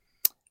Sylvie?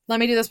 Let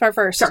me do this part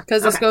first,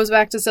 because this goes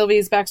back to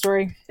Sylvie's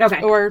backstory.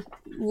 Okay. Or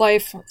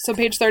life. So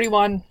page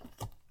 31.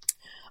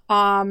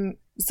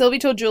 Sylvie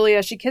told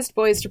Julia she kissed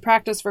boys to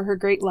practice for her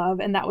great love,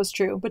 and that was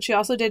true, but she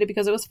also did it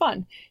because it was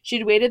fun.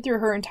 She'd waded through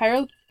her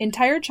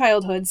entire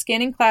childhood,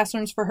 scanning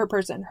classrooms for her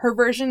person, her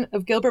version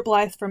of Gilbert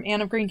Blythe from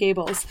Anne of Green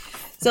Gables.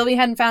 Sylvie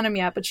hadn't found him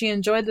yet, but she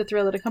enjoyed the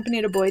thrill that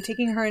accompanied a boy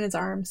taking her in his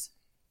arms.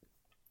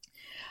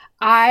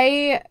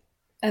 Let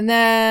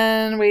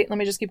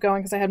me just keep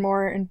going because I had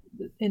more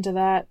into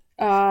that.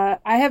 I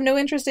have no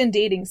interest in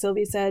dating,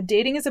 Sylvie said.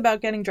 Dating is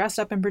about getting dressed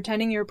up and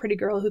pretending you're a pretty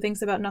girl who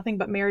thinks about nothing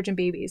but marriage and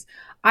babies.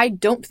 I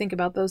don't think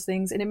about those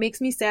things, and it makes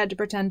me sad to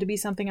pretend to be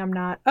something I'm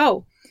not.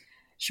 Oh,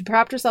 she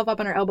propped herself up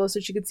on her elbow so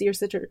she could see her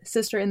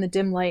sister in the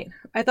dim light.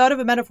 I thought of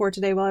a metaphor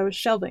today while I was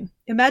shelving.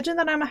 Imagine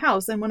that I'm a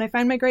house, and when I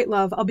find my great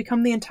love, I'll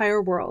become the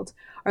entire world.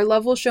 Our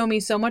love will show me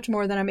so much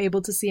more than I'm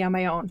able to see on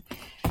my own.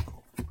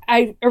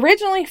 I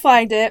originally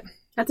flagged it.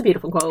 That's a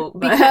beautiful quote.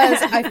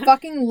 Because I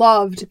fucking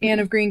loved Anne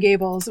of Green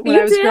Gables when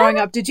I was growing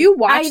up. Did you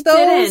watch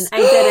those? I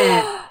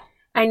didn't.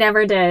 I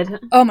never did.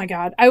 Oh my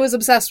god. I was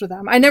obsessed with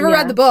them. I never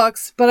read the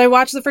books, but I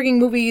watched the freaking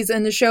movies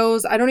and the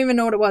shows. I don't even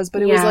know what it was,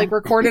 but it was like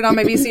recorded on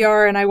my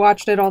VCR and I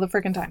watched it all the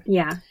freaking time.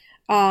 Yeah.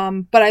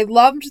 But I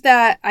loved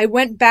that. I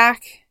went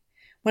back,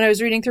 when I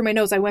was reading through my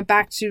notes, I went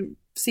back to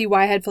see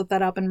why I had flipped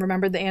that up and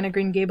remembered the Anne of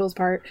Green Gables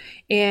part,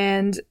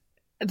 and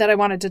that I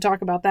wanted to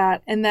talk about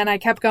that. And then I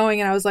kept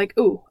going and I was like,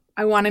 ooh,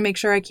 I want to make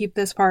sure I keep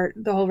this part,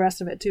 the whole rest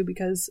of it too,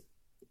 because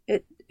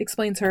it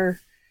explains her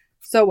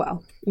so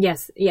well.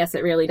 Yes,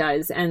 it really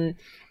does. And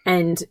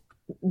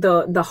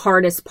the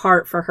hardest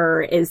part for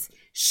her is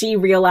she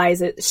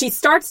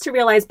starts to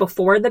realize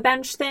before the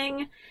bench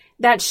thing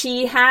that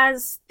she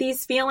has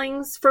these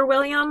feelings for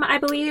William, I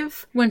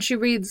believe. When she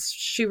read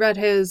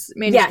his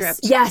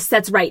manuscript. Yes,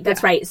 that's right.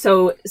 That's right.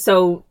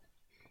 So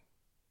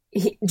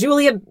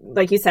Julia,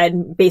 like you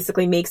said,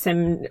 basically makes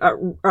him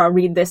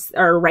read this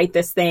or write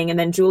this thing, and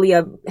then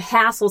Julia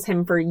hassles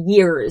him for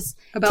years.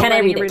 Can I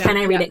read it? Can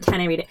I read it?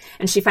 Can I read it?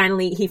 And he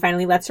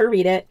finally lets her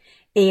read it,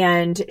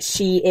 and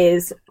she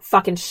is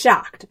fucking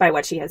shocked by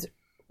what she has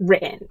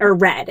written or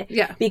read.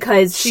 Yeah,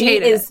 because she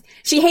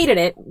hated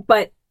it,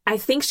 but I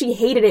think she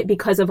hated it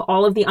because of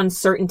all of the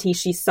uncertainty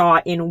she saw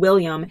in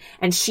William,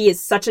 and she is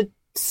such a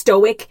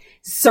stoic,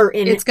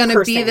 certain it's going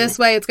to be this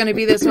way, it's going to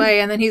be this way,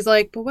 and then he's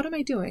like, but what am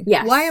I doing?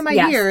 Yes, why am I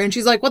here? And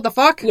she's like, what the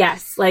fuck?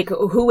 Yes, like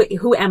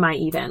who am I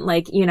even?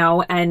 Like,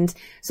 and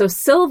so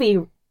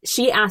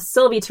she asked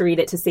Sylvie to read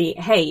it to see,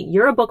 hey,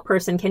 you're a book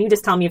person, can you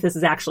just tell me if this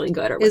is actually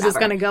good or whatever? Is this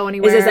going to go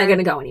anywhere? Is this going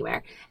to go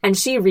anywhere? And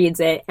she reads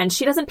it, and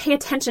she doesn't pay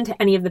attention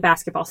to any of the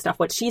basketball stuff.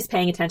 What she's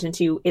paying attention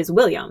to is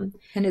William.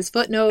 And his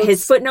footnotes.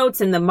 His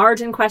footnotes and the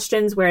margin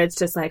questions where it's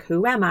just like,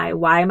 who am I?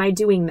 Why am I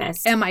doing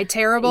this? Am I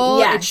terrible?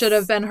 Yes. It should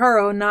have been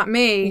her, not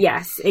me.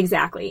 Yes,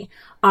 exactly.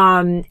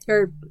 Or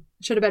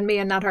should have been me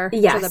and not her.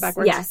 Yes, that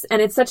backwards. Yes. And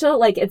it's such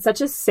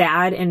a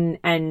sad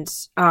and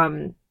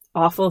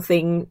awful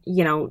thing,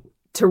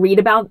 to read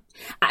about.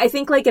 I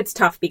think it's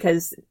tough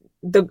because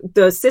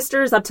the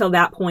sisters up till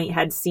that point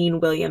had seen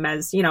William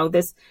as,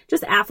 this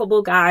just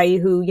affable guy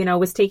who,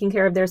 was taking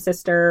care of their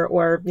sister,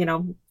 or,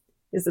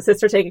 is the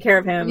sister taking care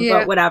of him,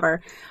 but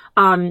whatever.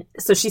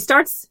 So she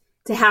starts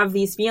to have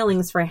these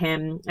feelings for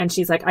him, and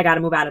she's like, I got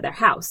to move out of their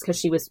house, because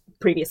she was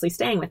previously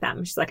staying with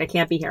them. She's like, I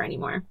can't be here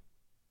anymore.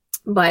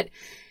 But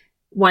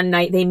one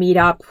night they meet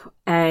up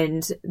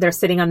and they're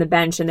sitting on the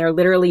bench, and they're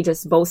literally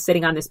just both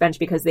sitting on this bench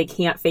because they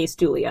can't face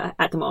Julia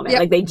at the moment. Yep.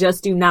 Like, they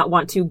just do not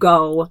want to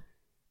go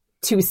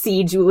to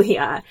see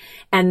Julia,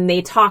 and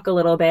they talk a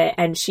little bit,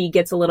 and she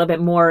gets a little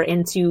bit more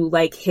into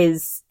like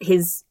his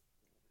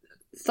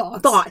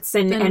thoughts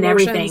and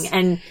everything.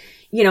 And,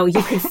 you know,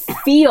 you could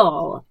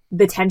feel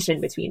the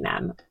tension between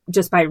them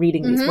just by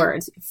reading these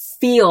words.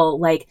 Feel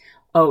like,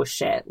 oh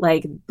shit,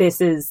 like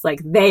this is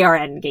like they are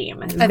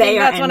endgame. I think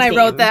that's when I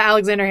wrote the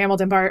Alexander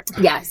Hamilton part.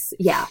 Yes.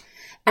 Yeah.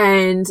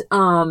 And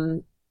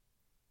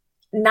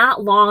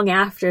not long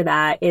after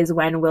that is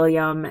when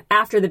William,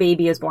 after the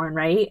baby is born,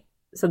 right?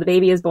 So the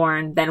baby is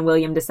born, then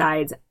William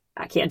decides,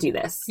 I can't do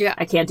this. Yeah.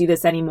 I can't do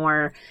this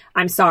anymore.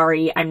 I'm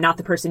sorry. I'm not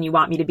the person you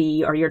want me to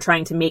be, or you're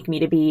trying to make me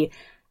to be.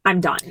 I'm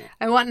done.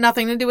 I want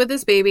nothing to do with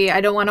this baby.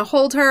 I don't want to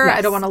hold her. Yes.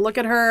 I don't want to look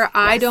at her. Yes.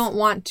 I don't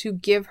want to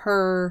give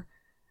her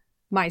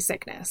my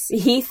sickness.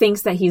 He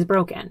thinks that he's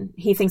broken.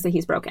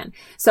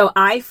 So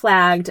I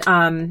flagged,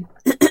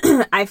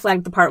 I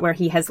flagged the part where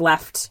he's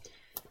left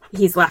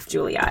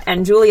Julia,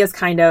 and Julia's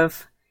kind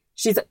of,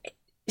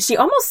 she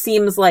almost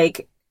seems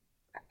like,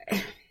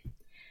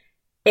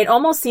 it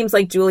almost seems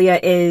like Julia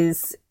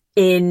is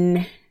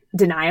in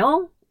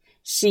denial.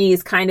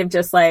 She's kind of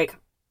just like,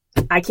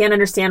 I can't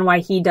understand why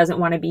he doesn't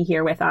want to be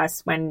here with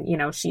us when, you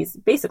know, she's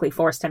basically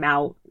forced him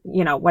out,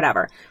 you know,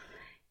 whatever.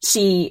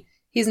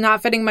 He's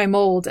not fitting my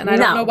mold, and I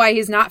don't know why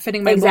he's not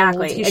fitting my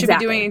mold. He should be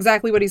doing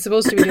exactly what he's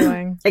supposed to be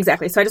doing.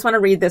 Exactly. So I just want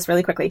to read this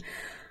really quickly.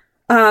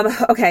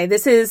 Okay,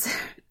 this is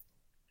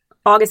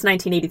August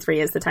 1983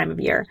 is the time of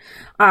year.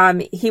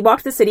 He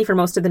walked the city for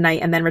most of the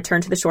night and then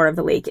returned to the shore of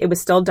the lake. It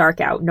was still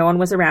dark out. No one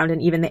was around,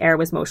 and even the air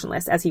was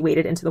motionless as he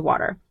waded into the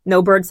water.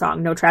 No bird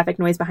song, no traffic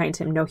noise behind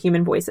him, no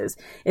human voices.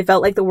 It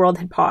felt like the world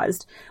had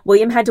paused.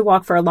 William had to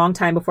walk for a long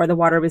time before the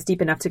water was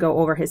deep enough to go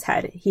over his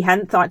head. He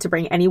hadn't thought to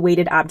bring any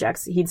weighted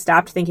objects. He'd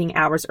stopped thinking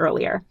hours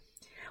earlier.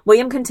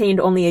 William contained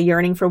only a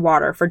yearning for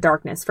water, for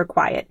darkness, for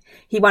quiet.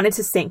 He wanted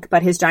to sink,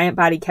 but his giant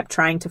body kept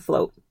trying to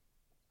float.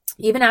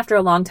 Even after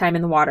a long time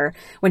in the water,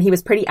 when he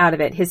was pretty out of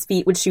it, his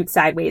feet would shoot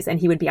sideways and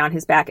he would be on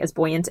his back as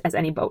buoyant as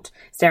any boat,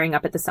 staring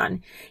up at the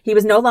sun. He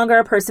was no longer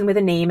a person with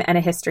a name and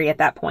a history at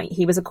that point.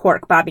 He was a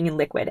cork bobbing in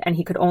liquid, and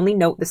he could only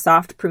note the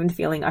soft, pruned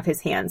feeling of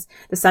his hands,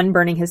 the sun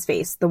burning his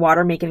face, the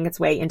water making its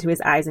way into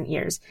his eyes and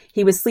ears.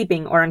 He was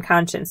sleeping or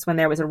unconscious when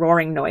there was a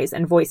roaring noise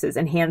and voices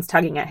and hands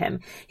tugging at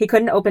him. He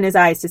couldn't open his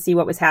eyes to see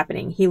what was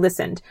happening. He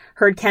listened,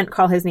 heard Kent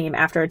call his name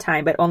after a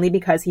time, but only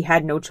because he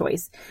had no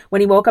choice.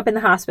 When he woke up in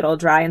the hospital,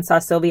 dry, and saw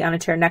Sylvie on a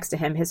chair next to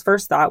him, his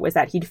first thought was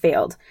that he'd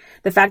failed.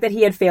 The fact that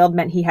he had failed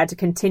meant he had to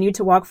continue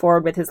to walk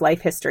forward with his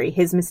life history,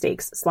 his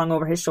mistakes, slung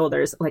over his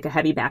shoulders like a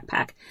heavy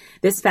backpack.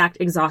 This fact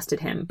exhausted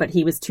him, but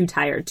he was too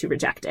tired to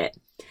reject it.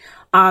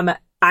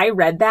 I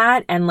read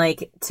that, and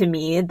like, to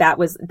me,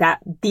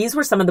 these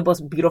were some of the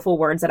most beautiful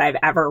words that I've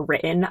ever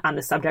written on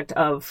the subject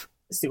of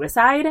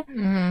suicide.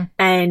 Mm-hmm.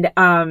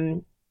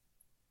 And,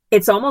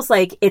 it's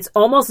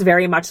almost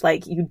very much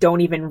like you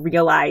don't even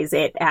realize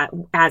it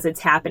as it's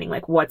happening,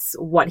 like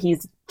what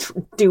he's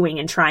doing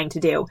and trying to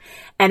do.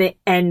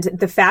 And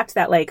the fact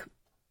that like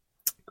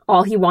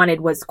all he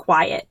wanted was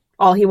quiet.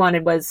 All he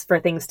wanted was for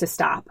things to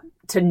stop,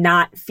 to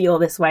not feel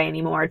this way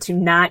anymore, to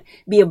not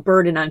be a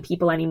burden on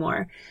people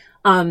anymore.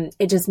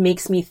 It just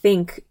makes me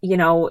think, you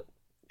know,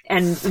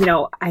 and, you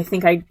know, I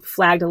think I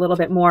flagged a little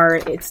bit more.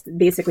 It's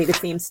basically the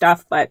same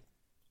stuff, but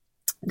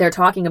they're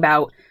talking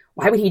about,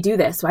 why would he do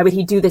this? Why would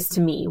he do this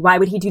to me? Why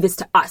would he do this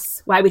to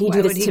us? Why would he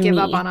do this to me? Give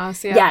up on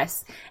us? Yeah.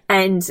 Yes.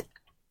 And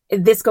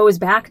this goes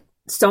back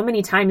so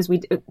many times.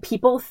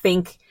 People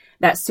think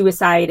that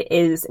suicide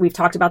is, we've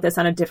talked about this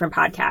on a different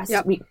podcast.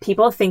 Yep.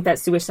 People think that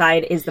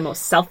suicide is the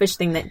most selfish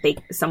thing that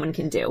someone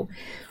can do.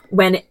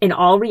 When in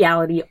all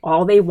reality,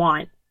 all they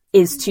want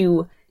is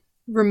to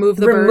remove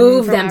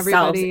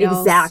themselves.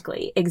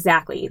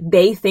 Exactly.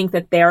 They think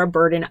that they're a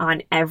burden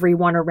on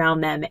everyone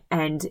around them,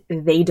 and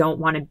they don't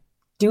want to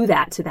do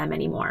that to them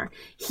anymore.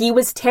 He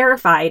was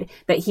terrified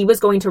that he was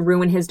going to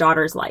ruin his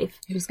daughter's life.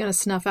 He was going to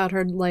snuff out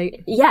her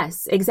light.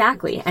 Yes,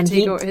 exactly. And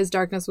his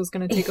darkness was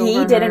going to take over her.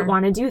 He didn't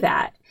want to do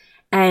that.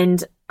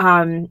 And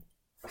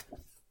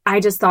I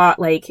just thought,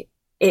 like,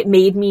 it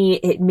made me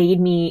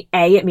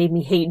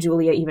hate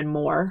Julia even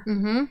more.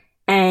 Mm-hmm.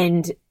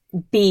 And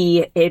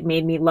B, it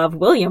made me love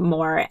William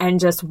more and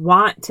just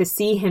want to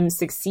see him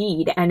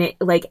succeed. And it,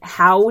 like,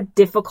 how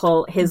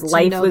difficult his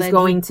life was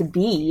going to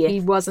be.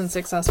 He wasn't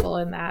successful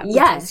in that, which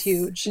is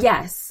huge.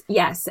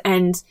 Yes.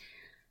 And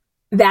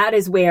that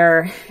is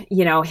where,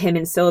 you know, him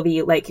and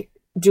Sylvie, like,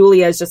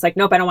 Julia is just like,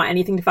 nope, I don't want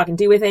anything to fucking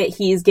do with it.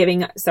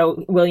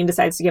 So William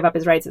decides to give up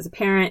his rights as a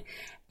parent.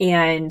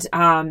 And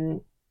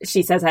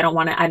she says, I'm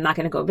not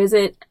going to go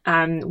visit.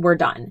 We're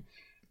done.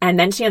 And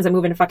then she ends up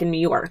moving to fucking New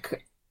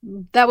York.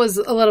 That was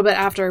a little bit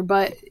after,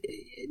 but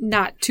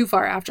not too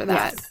far after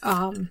that.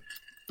 Yes.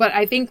 But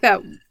I think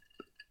that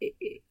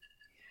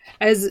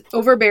as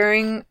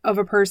overbearing of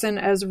a person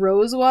as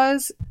Rose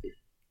was,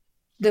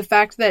 the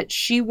fact that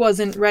she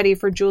wasn't ready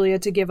for Julia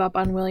to give up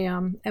on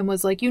William and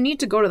was like, you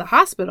need to go to the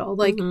hospital.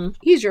 Like,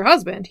 he's your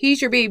husband.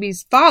 He's your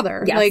baby's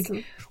father. Yes.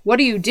 Like, what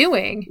are you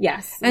doing?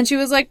 Yes. And she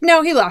was like,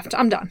 no, he left.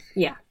 I'm done.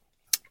 Yeah.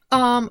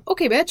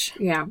 Okay, bitch.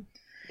 Yeah.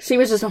 She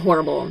was just a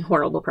horrible,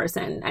 horrible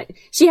person.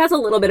 She has a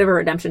little bit of a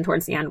redemption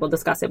towards the end. We'll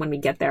discuss it when we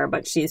get there,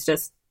 but she's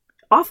just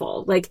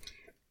awful. Like,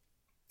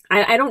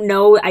 I don't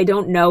know. I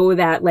don't know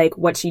that like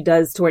what she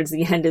does towards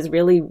the end is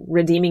really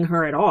redeeming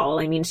her at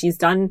all. I mean, she's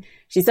done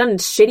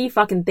shitty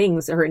fucking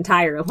things her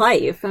entire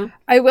life.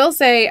 I will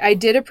say I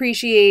did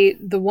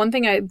appreciate the one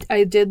thing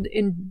I did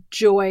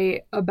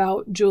enjoy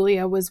about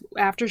Julia was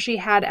after she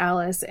had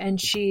Alice and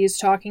she's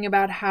talking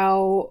about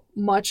how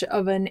much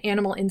of an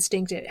animal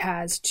instinct it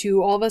has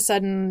to all of a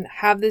sudden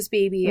have this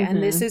baby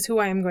and this is who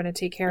I am going to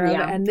take care of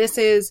and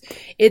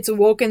it's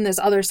awoken this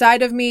other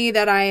side of me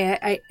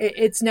that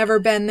it's never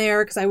been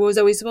there because I was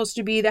always supposed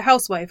to be the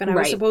housewife and I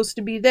was supposed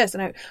to be this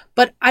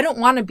but I don't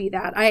want to be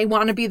that. I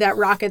want to be that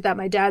rocket that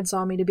my dad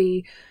saw me to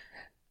be.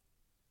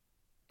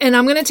 And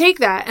I'm going to take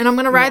that and I'm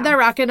going to ride that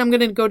rocket. I'm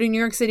going to go to New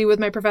York City with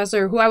my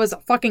professor who I was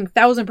fucking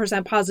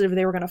 1,000% positive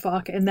they were going to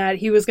fuck and that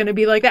he was going to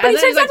be like that. But and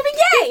he turns out to be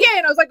gay! Yeah,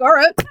 and I was like, all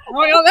right,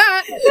 I know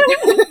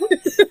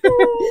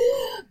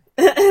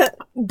that.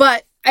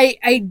 But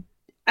I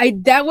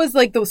that was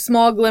like the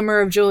small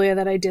glimmer of Julia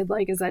that I did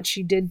like is that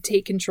she did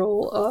take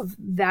control of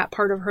that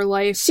part of her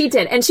life. She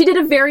did. And she did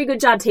a very good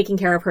job taking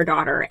care of her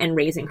daughter and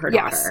raising her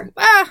daughter.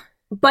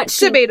 But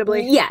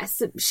debatably.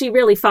 Yes, she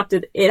really fucked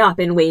it up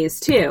in ways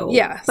too.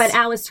 Yes. But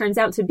Alice turns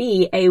out to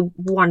be a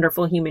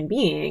wonderful human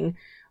being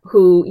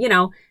who, you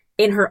know,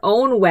 in her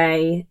own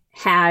way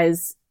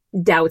has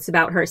doubts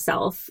about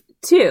herself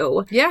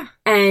too. Yeah.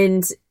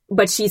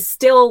 But she's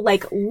still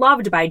like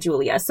loved by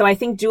Julia. So I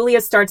think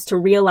Julia starts to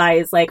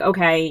realize like,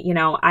 okay, you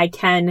know, I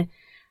can't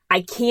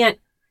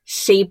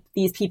shape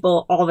these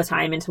people all the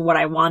time into what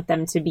I want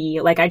them to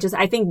be. Like, I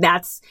think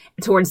that's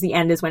towards the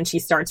end is when she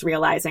starts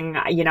realizing,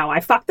 you know,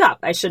 I fucked up.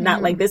 I should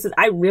not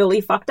I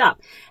really fucked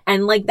up.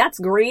 And like, that's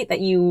great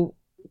that you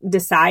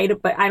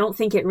decide, but I don't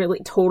think it really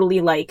totally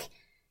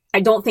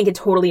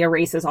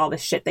erases all the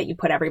shit that you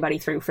put everybody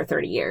through for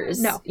 30 years.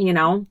 No. You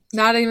know?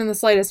 Not even the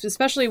slightest,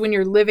 especially when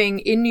you're living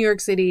in New York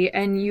City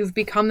and you've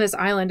become this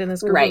island in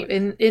this group,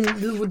 in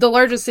the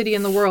largest city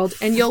in the world,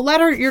 and you'll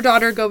let your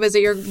daughter go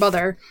visit your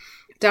mother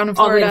down in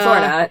Florida. In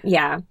Florida,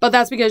 yeah. But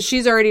that's because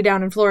she's already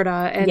down in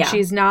Florida and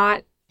she's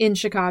not in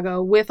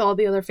Chicago with all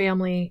the other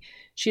family.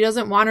 She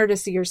doesn't want her to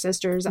see her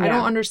sisters. I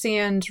don't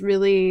understand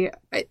really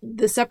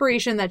the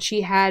separation that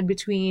she had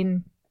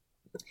between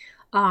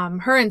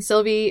her and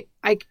Sylvie.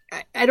 I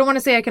don't want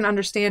to say I can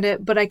understand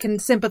it, but I can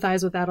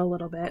sympathize with that a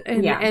little bit.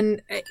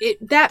 And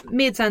that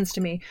made sense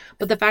to me.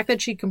 But the fact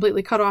that she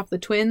completely cut off the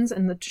twins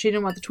and that she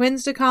didn't want the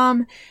twins to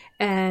come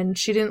and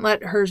she didn't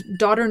let her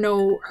daughter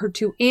know her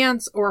two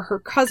aunts or her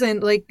cousin,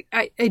 like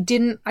I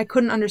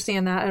couldn't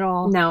understand that at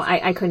all. No,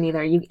 I couldn't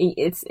either.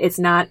 It's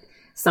not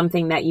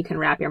something that you can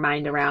wrap your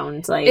mind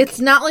around. Like, it's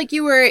not like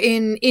you were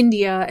in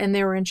India and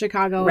they were in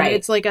Chicago. Right. And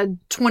it's like a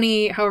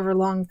 20 however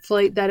long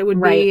flight that it would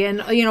be,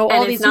 and you know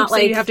all these hoops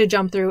that you have to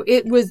jump through.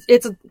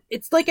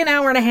 It's like an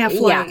hour and a half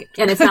flight.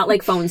 Yeah, and it's not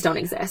like phones don't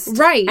exist,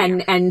 right?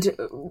 And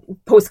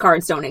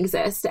postcards don't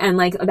exist, and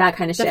like that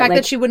kind of shit. The fact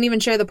that she wouldn't even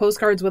share the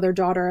postcards with her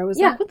daughter, I was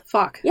like, what the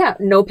fuck? Yeah,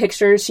 no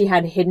pictures. She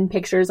had hidden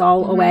pictures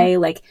all away.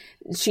 Like,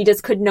 she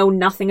just could know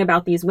nothing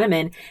about these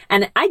women.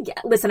 And I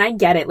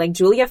get it. Like,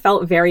 Julia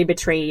felt very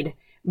betrayed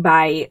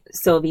by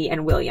Sylvie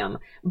and William,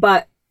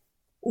 but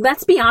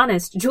let's be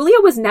honest,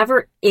 Julia was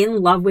never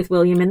in love with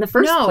William in the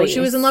first place. No, she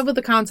was in love with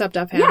the concept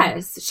of him.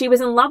 Yes, she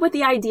was in love with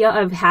the idea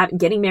of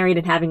getting married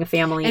and having a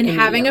family. And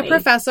having a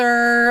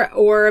professor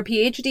or a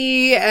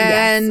PhD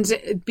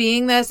and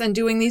being this and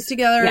doing these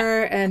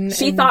together. Yeah. And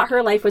she thought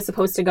her life was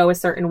supposed to go a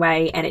certain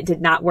way and it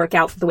did not work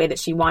out the way that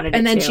she wanted it to.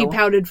 And then she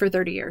pouted for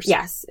 30 years.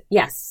 Yes,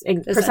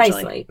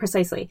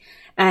 precisely.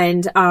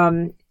 And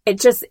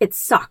it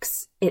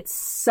sucks. It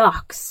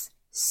sucks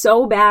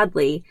so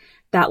badly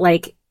that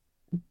like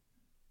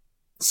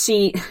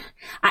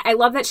I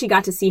love that she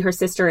got to see her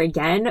sister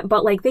again,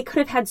 but like they could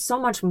have had so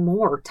much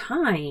more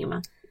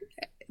time.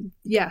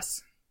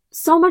 Yes.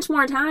 So much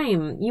more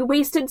time. You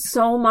wasted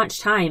so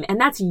much time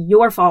and that's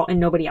your fault and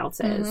nobody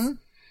else's.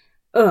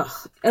 Ugh.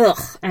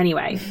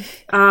 Anyway.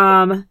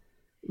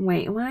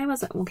 Wait, why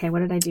was it? Okay, what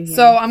did I do here?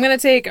 So I'm going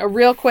to take a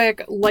real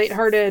quick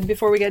lighthearted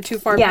before we get too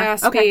far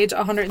past page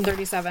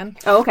 137.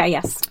 Oh, okay,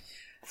 yes.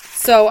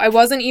 So I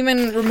wasn't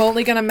even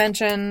remotely going to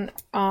mention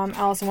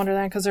Alice in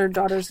Wonderland because her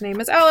daughter's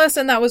name is Alice,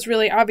 and that was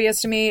really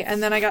obvious to me.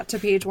 And then I got to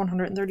page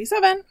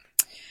 137.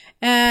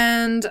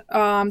 And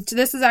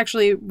this is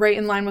actually right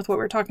in line with what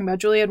we're talking about.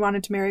 Julia had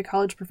wanted to marry a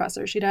college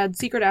professor. She'd had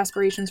secret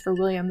aspirations for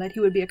William that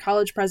he would be a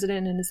college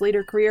president in his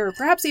later career, or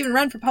perhaps even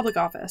run for public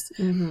office.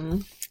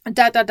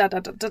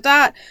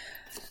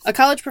 A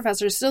college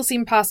professor still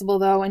seemed possible,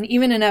 though, and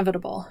even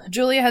inevitable.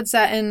 Julia had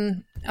sat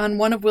in on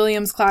one of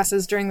William's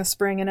classes during the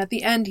spring, and at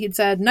the end he'd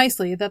said,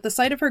 nicely, that the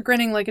sight of her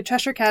grinning like a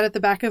Cheshire cat at the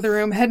back of the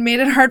room had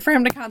made it hard for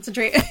him to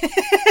concentrate.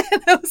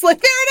 And I was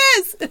like, there it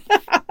is!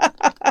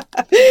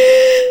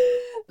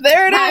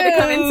 There it is! Had to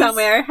come in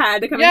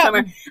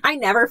somewhere. I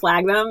never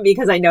flag them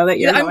because I know that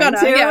you're going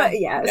to.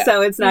 Yeah.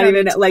 So it's not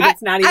even, like,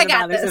 it's not even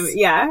bothersome.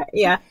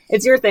 Yeah.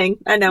 It's your thing.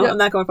 I know. I'm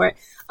not going for it.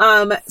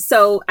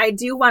 So I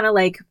do want to,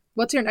 like,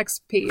 What's your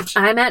next page?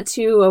 I'm at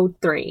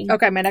 203.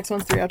 Okay, my next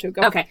one's 302.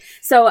 Go. Okay,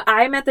 so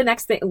I'm at the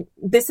next thing.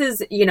 This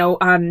is,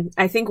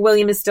 I think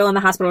William is still in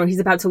the hospital, or he's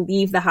about to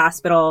leave the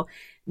hospital.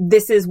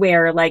 This is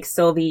where, like,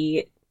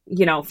 Sylvie,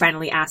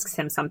 finally asks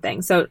him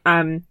something. So,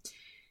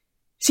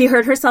 she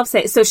heard herself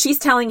say, so she's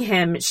telling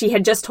him, she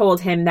had just told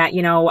him that,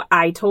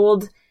 I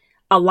told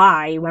a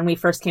lie when we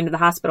first came to the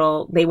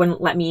hospital. They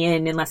wouldn't let me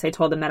in unless I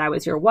told them that I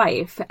was your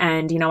wife.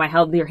 And, I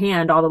held your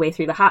hand all the way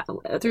through the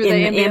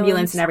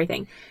ambulance and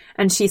everything.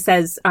 And she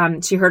says,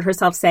 she heard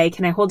herself say,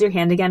 can I hold your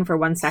hand again for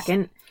 1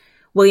 second?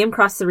 William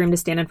crossed the room to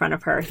stand in front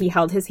of her. He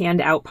held his hand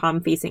out,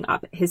 palm facing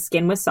up. His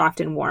skin was soft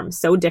and warm,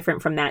 so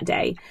different from that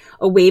day.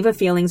 A wave of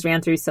feelings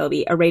ran through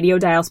Sylvie. A radio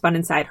dial spun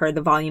inside her,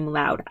 the volume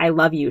loud. I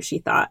love you, she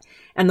thought.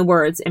 And the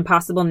words,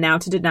 impossible now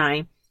to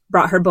deny,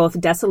 brought her both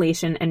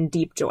desolation and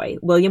deep joy.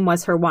 William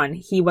was her one.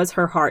 He was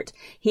her heart.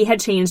 He had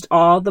changed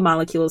all the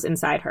molecules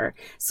inside her.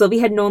 Sylvie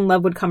had known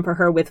love would come for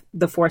her with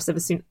the force of a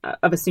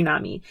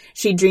tsunami.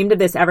 She dreamed of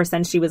this ever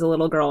since she was a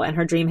little girl, and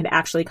her dream had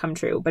actually come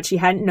true. But she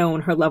hadn't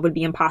known her love would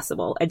be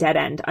impossible, a dead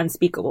end,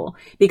 unspeakable,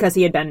 because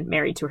he had been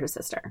married to her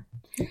sister.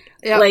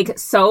 Yep. Like,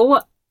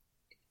 so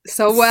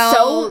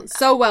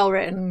well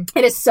written.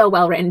 It is so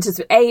well written.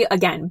 Just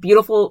again,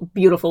 beautiful,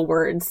 beautiful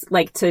words,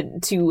 like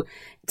to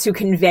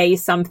convey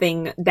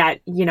something that,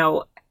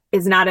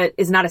 is not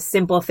a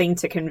simple thing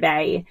to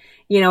convey.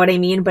 You know what I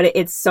mean? But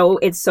it's so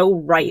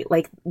right.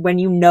 Like, when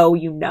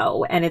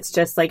and it's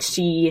just like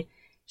she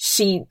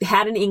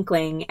had an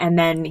inkling, and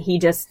then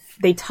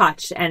they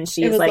touch, and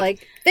she's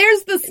like,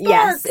 there's the spark.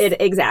 Yes,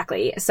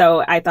 exactly.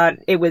 So I thought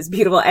it was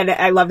beautiful. And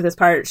I loved this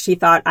part. She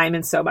thought, I'm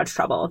in so much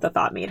trouble. The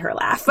thought made her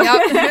laugh.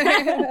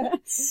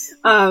 Yep.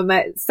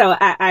 So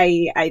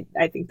I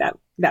think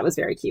that was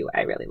very cute.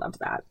 I really loved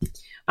that.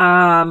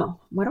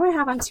 What do I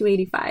have on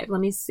 285?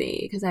 Let me see,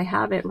 because I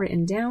have it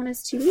written down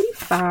as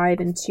 285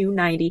 and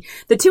 290.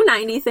 The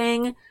 290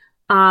 thing,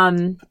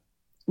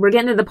 we're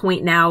getting to the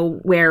point now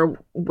where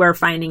we're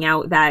finding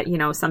out that,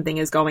 something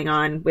is going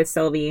on with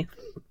Sylvie.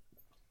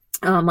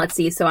 Let's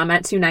see. So I'm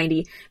at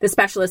 290. The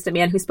specialist, a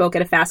man who spoke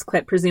at a fast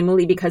clip,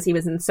 presumably because he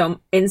was in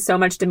so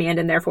much demand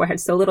and therefore had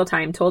so little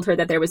time, told her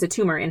that there was a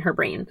tumor in her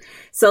brain.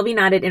 Sylvie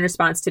nodded in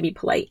response to be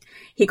polite.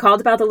 He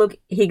talked about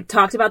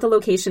the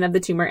location of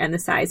the tumor and the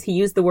size. He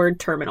used the word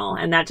terminal,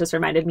 and that just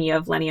reminded me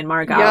of Lenny and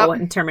Margot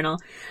and terminal.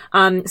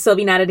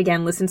 Sylvie nodded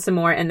again, listened some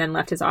more, and then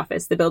left his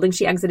office. The building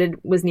she exited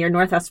was near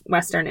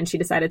Northwestern, and she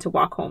decided to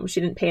walk home. She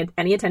didn't pay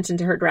any attention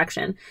to her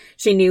direction.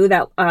 She knew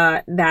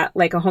that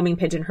like a homing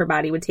pigeon, her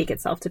body would take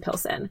itself to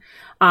Pilsen.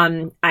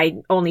 I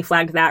only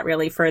flagged that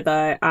really for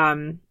the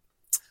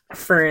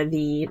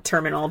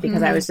terminal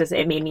because I was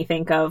it made me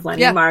think of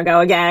Lenny and Margot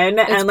again.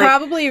 It's and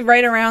probably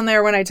right around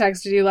there when I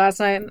texted you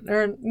last night,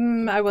 or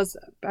I was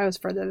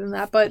further than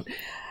that, but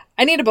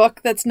I need a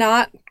book that's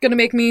not going to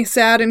make me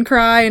sad and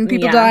cry and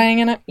people dying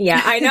in it. Yeah,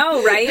 I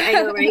know,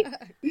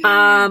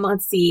 right?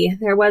 Let's see.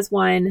 There was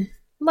one.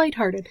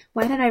 Lighthearted.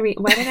 I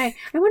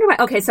wonder why.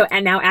 Okay, so,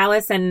 and now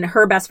Alice and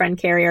her best friend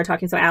Carrie are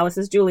talking. So Alice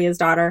is Julia's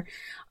daughter.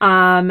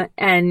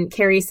 And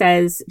Carrie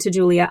says to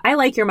Julia, I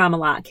like your mom a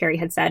lot, Carrie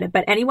had said,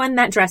 but anyone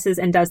that dresses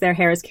and does their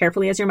hair as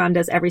carefully as your mom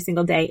does every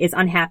single day is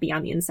unhappy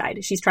on the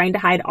inside. She's trying to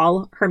hide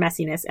all her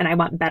messiness, and I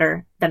want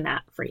better than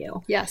that for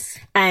you. Yes.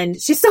 And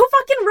she's so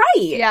fucking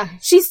right. Yeah.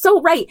 She's so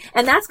right.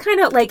 And that's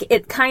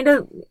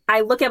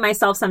I look at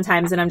myself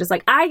sometimes and I'm just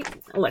like,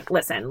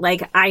 listen,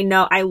 like, I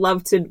know I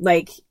love to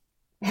like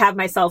have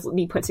myself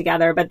be put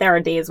together, but there are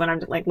days when I'm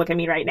just like, look at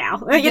me right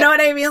now. You know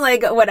what I mean?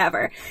 Like,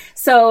 whatever.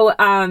 So,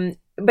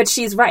 but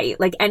she's right.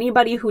 Like,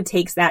 anybody who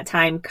takes that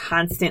time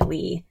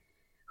constantly,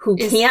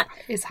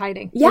 is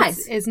hiding.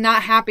 Yes. Is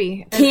not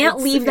happy. Can't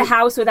leave the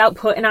house without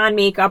putting on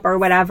makeup or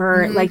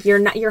whatever. Mm-hmm. Like,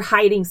 you're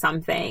hiding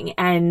something.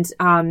 And,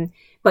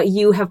 but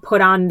you have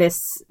put on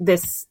this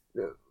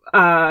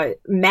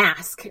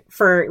mask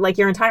for like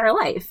your entire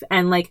life.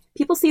 And like,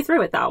 people see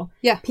through it though.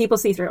 Yeah. People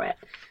see through it.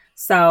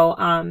 So,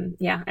 I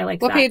like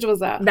that. What page was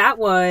that? That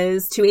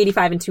was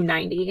 285 and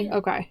 290.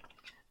 Okay.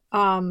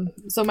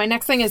 So my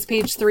next thing is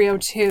page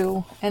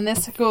 302, and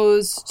this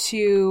goes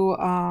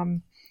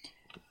to,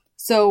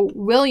 so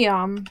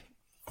William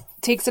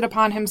takes it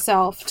upon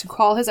himself to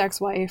call his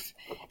ex-wife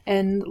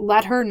and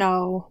let her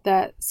know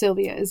that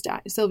Sylvie is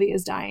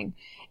dying.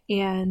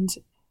 And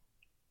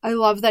I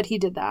love that he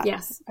did that.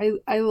 Yes.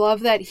 I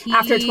love that he...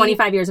 After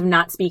 25 years of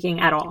not speaking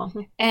at all.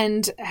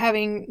 And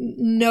having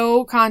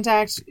no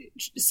contact.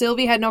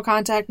 Sylvie had no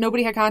contact.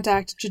 Nobody had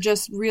contact, to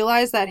just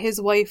realize that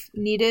his wife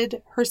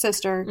needed her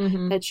sister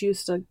that she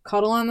used to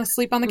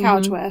sleep on the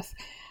couch with.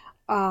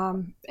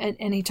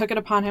 And he took it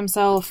upon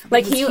himself.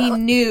 Like he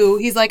knew,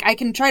 he's like, I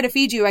can try to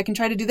feed you. I can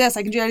try to do this.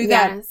 I can try to do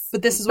that.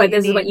 But this is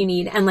what you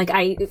need. And like,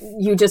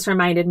 you just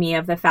reminded me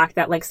of the fact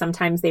that like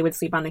sometimes they would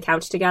sleep on the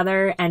couch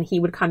together and he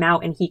would come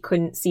out and he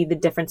couldn't see the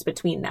difference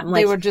between them.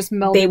 Like they would just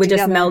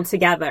meld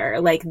together.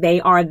 Like they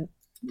are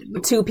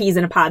two peas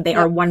in a pod. They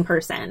are one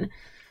person.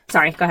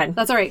 Sorry, go ahead.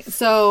 That's all right.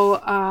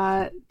 So,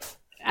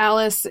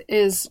 Alice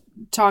is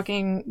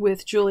talking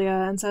with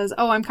Julia and says,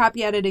 "Oh, I'm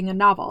copy editing a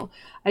novel.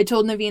 I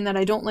told Naveen that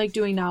I don't like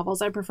doing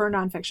novels. I prefer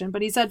nonfiction,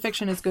 but he said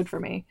fiction is good for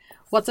me.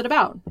 What's it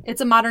about?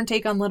 It's a modern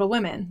take on Little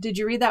Women. Did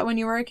you read that when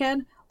you were a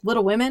kid?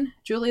 Little Women?"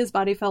 Julia's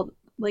body felt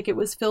like it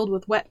was filled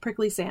with wet,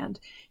 prickly sand.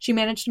 She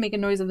managed to make a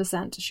noise of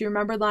assent. She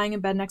remembered lying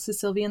in bed next to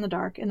Sylvie in the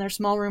dark, in their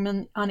small room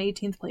on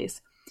 18th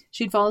Place.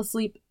 She'd fallen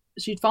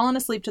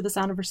asleep to the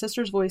sound of her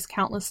sister's voice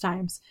countless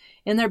times.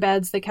 In their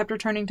beds, they kept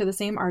returning to the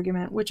same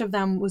argument, which of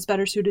them was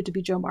better suited to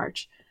be Jo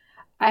March.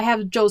 "I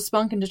have Joe's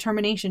spunk and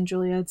determination,"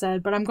 Julia had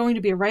said, "but I'm going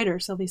to be a writer,"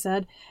 Sylvie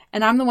said,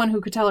 "and I'm the one who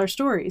could tell our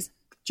stories."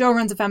 "Joe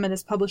runs a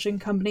feminist publishing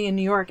company in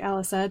New York,"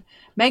 Alice said.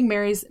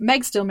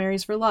 Meg still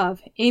marries for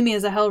love. Amy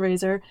is a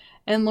hellraiser,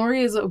 and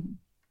Laurie is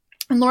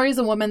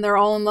a woman they're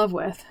all in love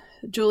with.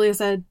 Julia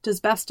said, "Does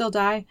Beth still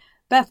die?"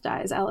 "Beth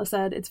dies," Alice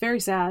said. "It's very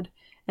sad."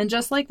 And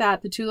just like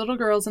that, the two little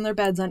girls in their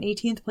beds on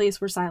 18th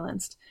Place were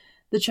silenced.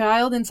 The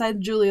child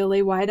inside Julia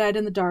lay wide-eyed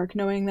in the dark,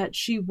 knowing that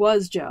she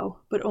was Jo,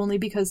 but only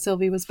because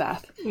Sylvie was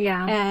Beth.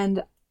 Yeah.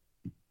 And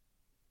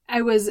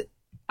I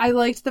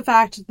liked the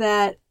fact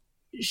that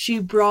she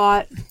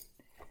brought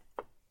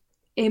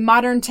a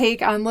modern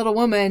take on Little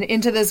Women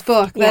into this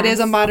book that is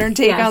a modern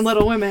take on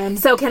Little Women.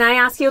 So can I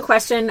ask you a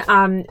question?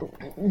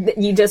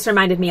 You just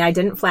reminded me, I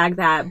didn't flag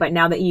that, but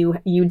now that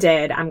you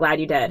did, I'm glad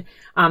you did.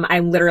 I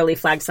literally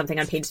flagged something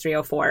on page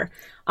 304.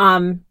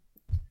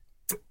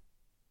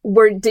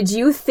 Did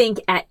you think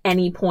at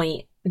any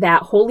point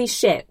that, holy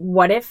shit,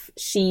 what if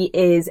she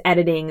is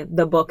editing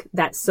the book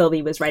that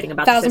Sylvie was writing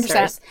about the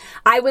sisters?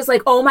 I was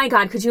like, oh my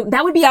God,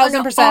 that would be an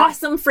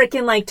awesome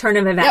freaking like turn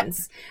of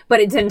events. Yep. But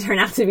it didn't turn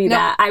out to be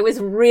that. I was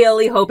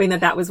really hoping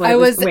that was where it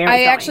was going.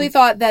 I actually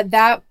thought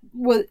that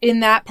was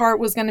in that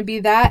part was going to be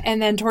that.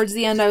 And then towards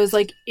the end, I was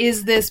like,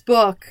 is this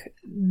book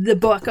the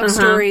book of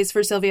stories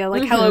for Sylvia?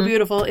 Like, Hello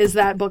Beautiful is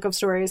that book of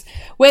stories,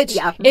 which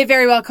it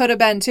very well could have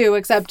been too,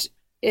 except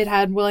it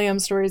had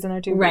William's stories in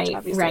there too. Right,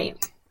 obviously.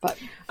 Right. But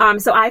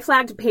so I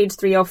flagged page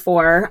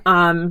 304,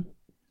 and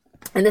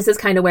this is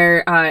kind of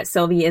where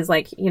Sylvie is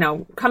like,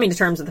 coming to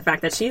terms with the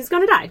fact that she's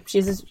going to die.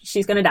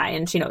 She's going to die,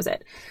 and she knows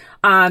it.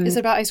 Is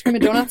it about ice cream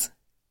and donuts?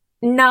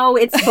 No,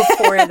 it's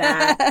before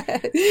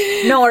that.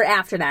 No, or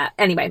after that.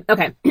 Anyway,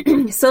 okay.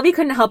 Sylvie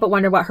couldn't help but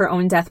wonder what her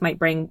own death might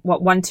bring.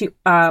 What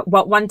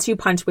 1-2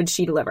 punch would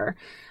she deliver?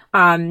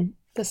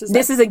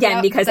 This is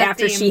again because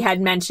after she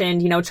had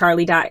mentioned,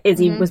 Charlie died,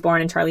 Izzy was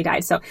born and Charlie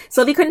died. So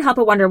Sylvie couldn't help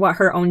but wonder what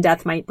her own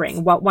death might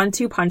bring. What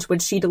 1-2 punch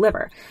would she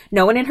deliver?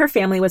 No one in her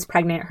family was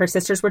pregnant. Her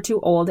sisters were too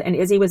old, and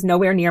Izzy was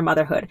nowhere near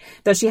motherhood,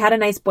 though she had a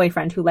nice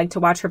boyfriend who liked to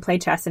watch her play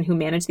chess and who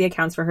managed the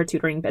accounts for her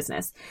tutoring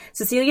business.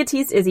 Cecilia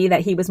teased Izzy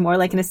that he was more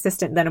like an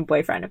assistant than a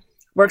boyfriend.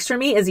 Works for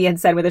me, Izzy had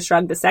said with a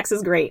shrug. The sex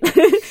is great.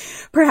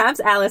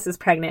 Perhaps Alice is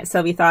pregnant,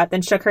 Sylvie thought,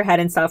 then shook her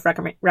head in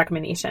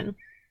self-recrimination.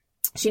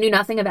 She knew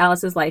nothing of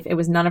Alice's life. It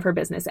was none of her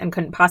business and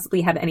couldn't possibly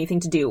have anything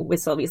to do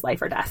with Sylvie's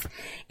life or death.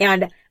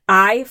 And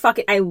I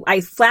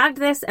flagged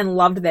this and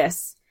loved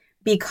this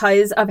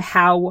because of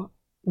how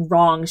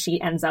wrong she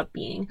ends up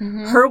being.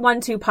 Her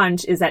 1-2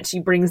 punch is that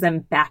she brings them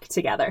back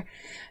together.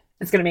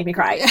 It's going to make me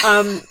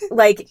cry.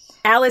 Like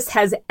Alice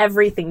has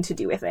everything to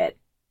do with it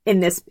in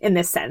this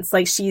sense.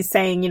 Like she's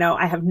saying,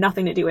 I have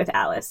nothing to do with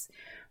Alice,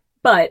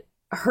 but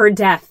her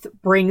death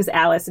brings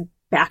Alice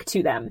back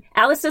to them.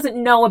 Alice doesn't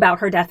know about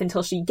her death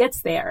until she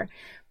gets there,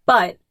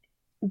 but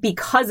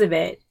because of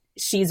it,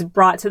 she's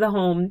brought to the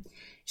home.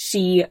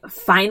 She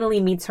finally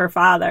meets her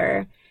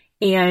father,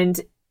 and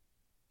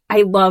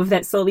I love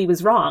that Sylvie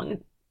was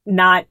wrong.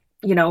 Not,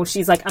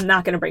 she's like, I'm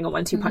not going to bring a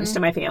 1-2 punch to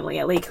my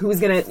family. Like, who's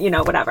going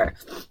to, whatever.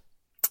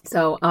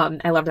 So,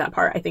 I loved that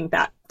part. I think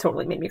that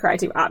totally made me cry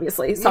too,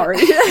 obviously. Sorry.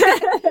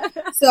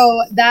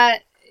 So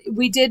that,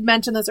 we did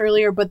mention this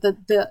earlier, but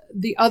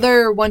the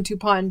other 1-2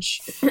 punch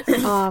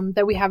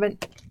that we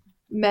haven't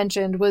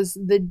mentioned was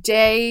the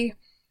day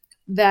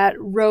that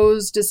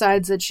Rose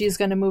decides that she's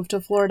going to move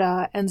to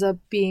Florida ends up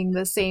being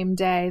the same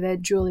day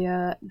that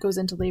Julia goes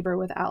into labor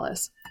with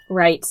Alice.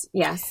 Right.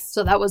 Yes.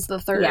 So that was the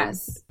third.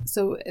 Yes.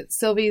 So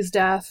Sylvie's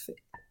death,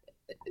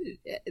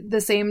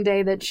 the same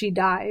day that she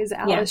dies,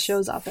 Alice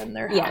shows up in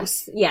their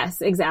house.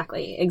 Yes.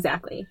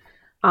 Exactly.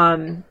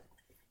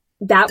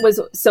 That was,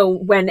 so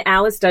when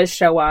Alice does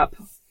show up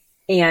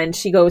and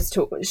she goes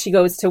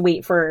to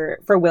wait for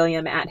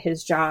William at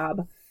his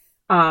job,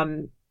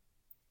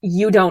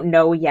 you don't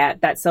know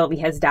yet that Sylvie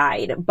has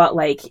died, but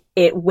like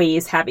it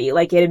weighs heavy.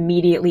 Like it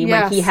immediately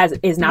when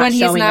he's not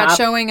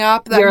showing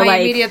up, that my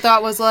immediate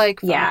thought was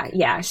like,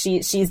 fuck.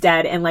 She's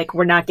dead, and like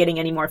we're not getting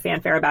any more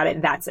fanfare about it.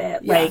 That's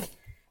it. Yeah. Like,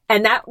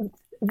 and that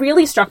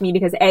really struck me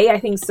because I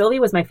think Sylvie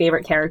was my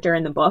favorite character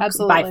in the book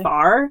by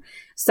far.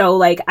 So,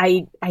 like,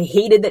 I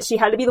hated that she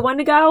had to be the one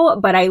to go,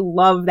 but I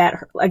love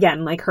that,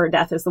 again, like, her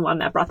death is the one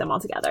that brought them all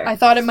together. I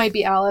thought it might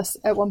be Alice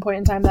at one point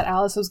in time, that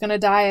Alice was going to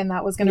die, and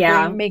that was going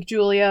to make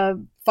Julia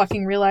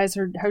fucking realize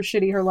how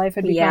shitty her life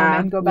had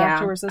become and go back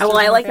to her sister. Well,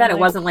 I like that it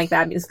wasn't like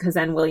that, because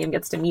then William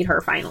gets to meet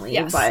her finally.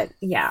 Yes. But,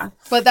 yeah.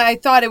 But I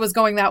thought it was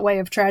going that way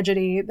of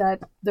tragedy,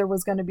 that there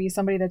was going to be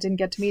somebody that didn't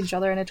get to meet each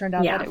other, and it turned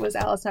out that it was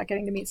Alice not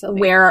getting to meet Sylvie.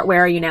 Where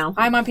are you now?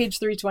 I'm on page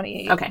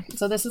 328. Okay.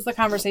 So this is the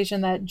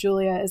conversation that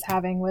Julia is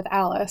having with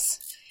Alice.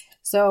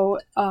 So,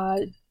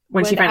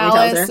 when she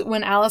finally tells her.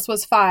 When Alice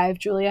was 5,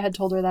 Julia had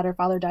told her that her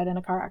father died in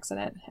a car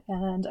accident.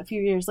 And a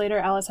few years later,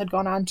 Alice had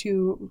gone on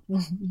to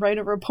write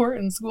a report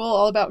in school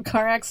all about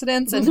car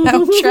accidents and how how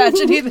much of a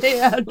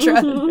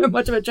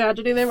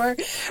tragedy they were,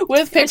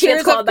 with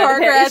pictures of car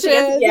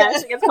crashes.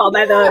 She gets called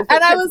by the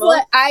And I was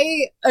like,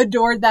 I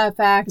adored that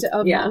fact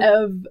of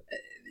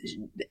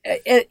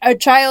a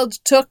child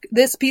took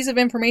this piece of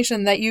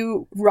information that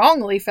you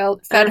wrongly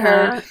fed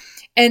her,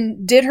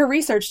 and did her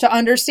research to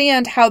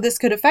understand how this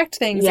could affect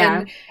things.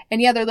 And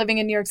they're living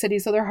in New York City,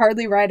 so they're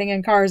hardly riding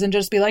in cars, and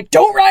just be like,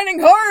 don't ride in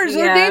cars,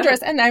 they're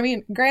dangerous. And I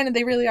mean, granted,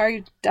 they really are.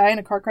 You die in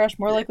a car crash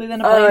more likely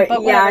than a plane.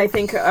 But I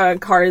think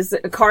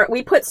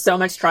we put so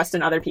much trust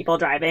in other people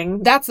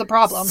driving. That's the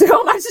problem.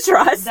 So much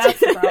trust. That's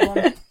the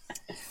problem.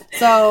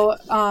 So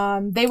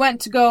they went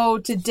to go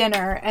to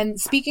dinner.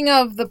 And speaking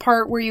of the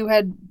part where you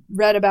had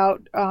read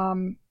about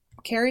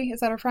Carrie, is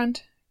that her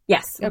friend?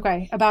 Yes.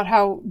 Okay. About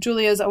how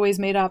Julia's always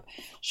made up.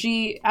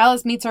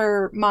 Alice meets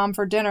her mom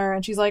for dinner,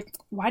 and she's like,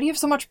 why do you have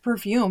so much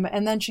perfume?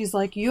 And then she's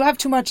like, you have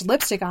too much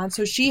lipstick on.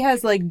 So she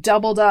has like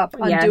doubled up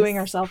on doing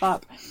herself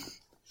up.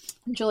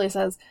 Julia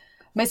says,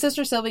 my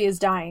sister Sylvie is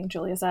dying,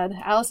 Julia said.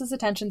 Alice's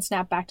attention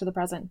snapped back to the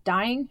present.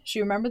 Dying? She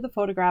remembered the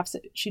photographs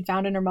she'd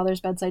found in her mother's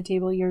bedside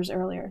table years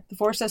earlier. The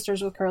 4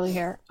 sisters with curly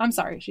hair. I'm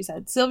sorry, she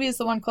said. Sylvie is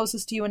the one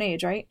closest to you in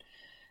age, right?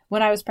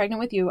 When I was pregnant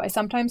with you, I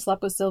sometimes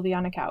slept with Sylvie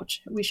on a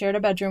couch. We shared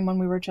a bedroom when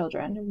we were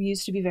children. We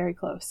used to be very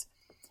close.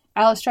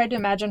 Alice tried to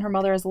imagine her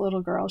mother as a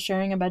little girl,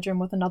 sharing a bedroom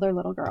with another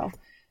little girl.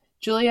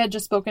 Julia had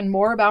just spoken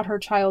more about her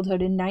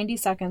childhood in 90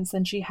 seconds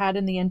than she had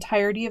in the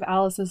entirety of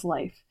Alice's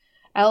life.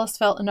 Alice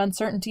felt an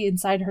uncertainty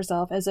inside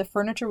herself, as if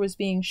furniture was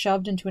being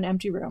shoved into an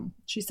empty room.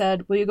 She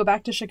said, will you go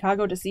back to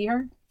Chicago to see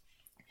her?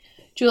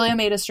 Julia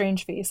made a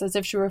strange face, as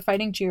if she were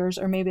fighting tears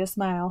or maybe a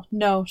smile.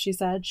 No, she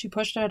said. She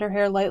pushed at her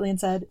hair lightly and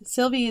said,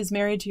 Sylvie is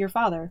married to your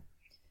father.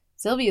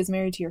 Sylvie is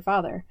married to your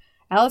father.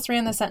 Alice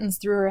ran the sentence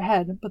through her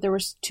head, but there were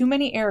too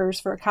many errors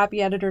for a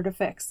copy editor to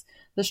fix.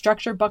 The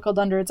structure buckled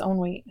under its own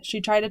weight.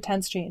 She tried a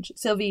tense change.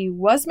 Sylvie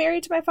was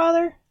married to my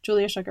father?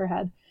 Julia shook her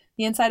head.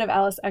 The inside of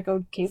Alice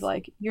echoed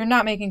cave-like. You're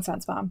not making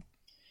sense, Mom.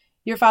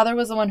 Your father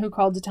was the one who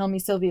called to tell me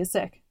Sylvie is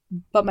sick,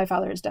 but my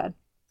father is dead.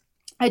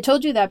 I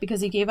told you that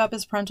because he gave up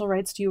his parental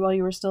rights to you while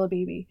you were still a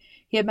baby.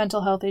 He had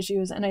mental health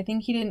issues, and I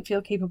think he didn't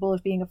feel capable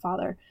of being a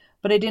father.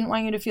 But I didn't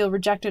want you to feel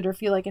rejected or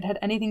feel like it had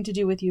anything to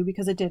do with you,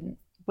 because it didn't.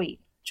 Wait.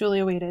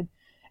 Julia waited.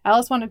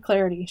 Alice wanted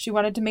clarity. She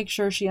wanted to make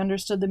sure she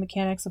understood the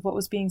mechanics of what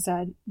was being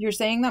said. You're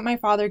saying that my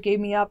father gave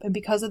me up, and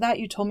because of that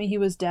you told me he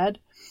was dead?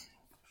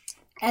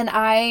 And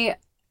I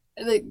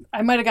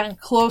might have gotten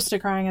close to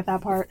crying at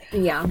that part.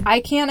 Yeah. I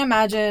can't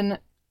imagine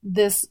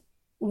this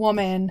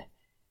woman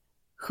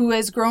who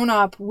has grown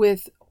up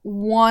with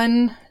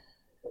one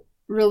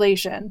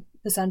relation,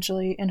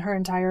 essentially, in her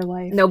entire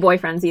life. No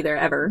boyfriends either,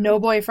 ever. No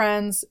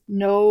boyfriends,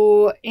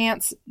 no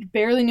aunts,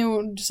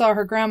 barely saw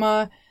her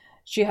grandma.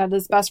 She had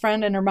this best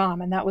friend and her mom,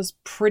 and that was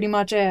pretty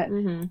much it.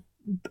 Mm-hmm.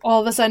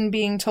 All of a sudden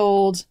being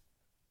told,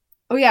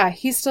 oh yeah,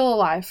 he's still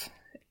alive.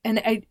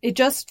 And it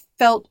just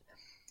felt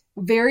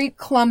very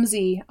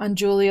clumsy on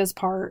Julia's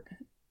part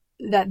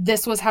that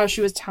this was how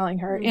she was telling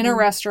her in a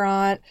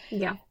restaurant.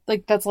 Yeah.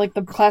 Like, that's like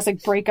the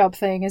classic breakup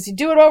thing, is you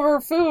do it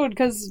over food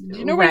because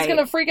nobody's going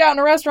to freak out in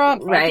a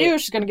restaurant. Fuck you.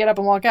 She's going to get up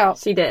and walk out.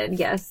 She did,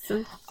 yes.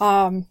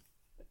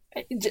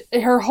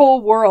 Her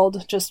whole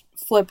world just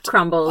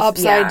crumbles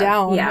upside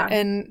down. Yeah.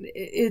 And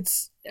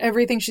it's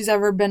everything she's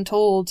ever been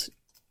told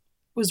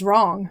was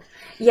wrong.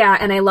 Yeah,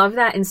 and I love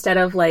that instead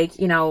of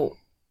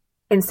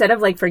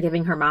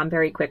forgiving her mom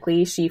very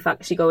quickly, she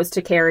goes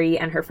to Carrie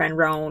and her friend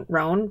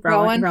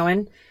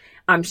Rowan.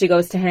 She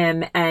goes to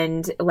him,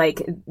 and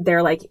like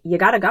they're like, you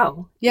gotta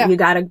go. Yeah, you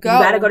gotta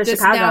go to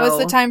Chicago. Now is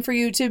the time for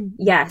you to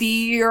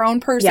be your own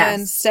person.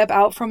 Yes. Step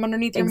out from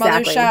underneath your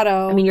mother's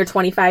shadow. I mean, you're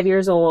 25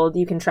 years old.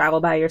 You can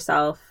travel by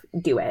yourself.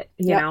 Do it.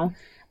 You know.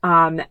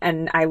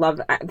 And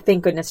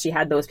thank goodness she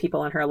had those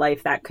people in her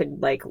life that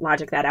could like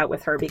logic that out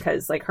with her,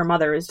 because like her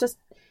mother is just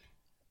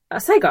a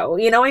psycho.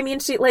 You know, I mean,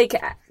 she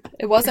like.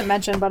 It wasn't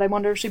mentioned, but I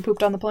wonder if she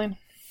pooped on the plane.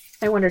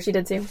 I wonder if she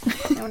did too.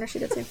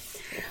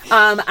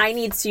 I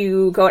need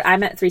to go.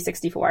 I'm at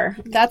 364.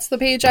 That's the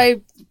page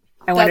I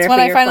wonder that's if when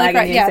I you're finally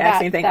flagging the exact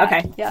same thing.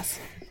 Okay. Yes.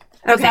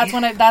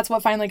 Okay. That's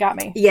what finally got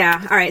me.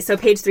 Yeah. All right. So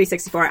page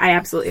 364. I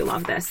absolutely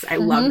love this. I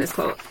love this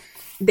quote.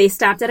 They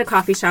stopped at a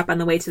coffee shop on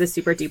the way to the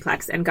super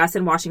duplex, and Gus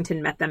and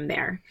Washington met them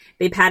there.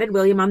 They patted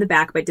William on the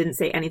back but didn't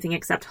say anything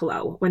except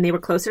hello. When they were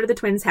closer to the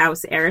twins'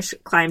 house, Arish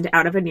climbed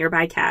out of a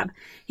nearby cab.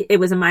 It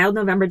was a mild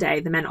November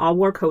day. The men all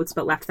wore coats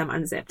but left them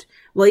unzipped.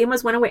 William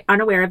was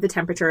unaware of the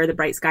temperature or the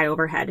bright sky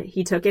overhead.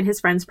 He took in his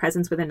friend's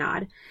presence with a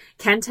nod.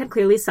 Kent had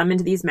clearly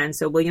summoned these men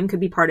so William could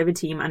be part of a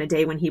team on a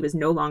day when he was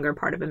no longer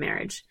part of a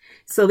marriage.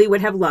 Sylvie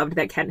would have loved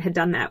that Kent had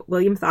done that.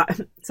 William thought,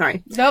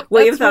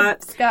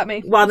 got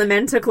me. While the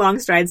men took long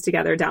strides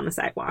together down the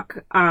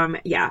sidewalk.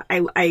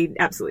 I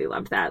absolutely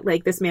loved that.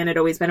 Like, this man had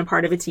always been a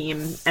part of a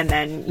team, and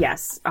then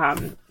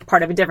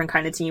part of a different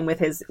kind of team with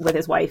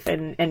his wife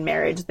and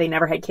marriage. They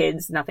never had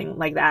kids, nothing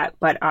like that.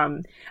 But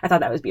I thought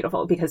that was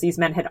beautiful because these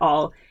men had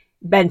all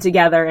been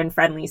together and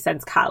friendly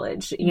since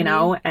college, you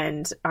know,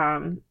 and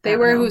they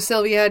were who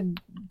Sylvie had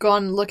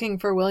gone looking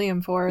for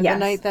William for the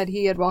night that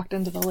he had walked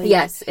into the lake.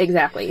 Yes,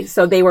 exactly.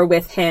 So they were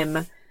with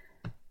him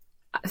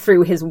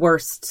through his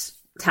worst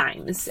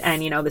times,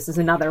 and this is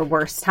another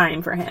worst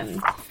time for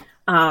him.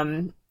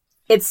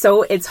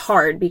 It's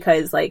hard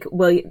because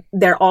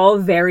they're all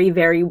very,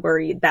 very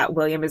worried that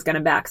William is going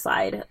to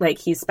backslide. Like,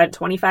 he's spent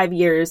 25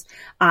 years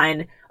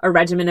on a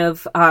regimen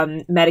of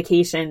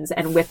medications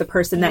and with the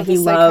person that he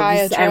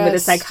loves and with a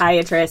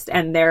psychiatrist,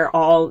 and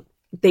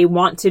they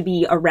want to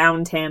be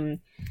around him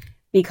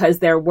because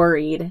they're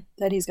worried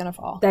that he's going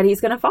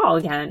to fall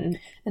again.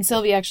 And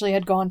Sylvie actually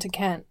had gone to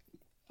Kent.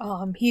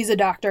 He's a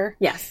doctor.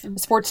 Yes. A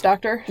sports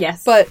doctor.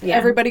 Yes. But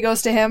everybody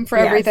goes to him for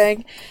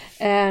everything.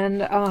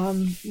 And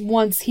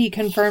once he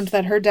confirmed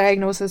that her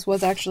diagnosis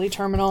was actually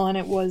terminal and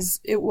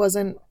it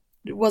wasn't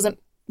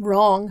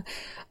wrong,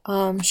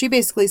 she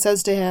basically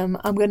says to him,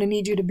 I'm going to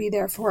need you to be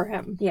there for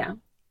him. Yeah.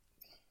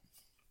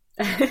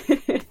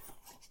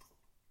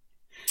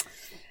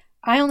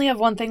 I only have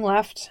one thing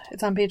left.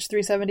 It's on page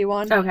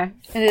 371. Okay.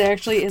 And it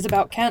actually is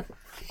about Kent.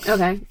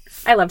 Okay.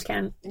 I loved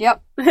Ken.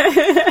 Yep.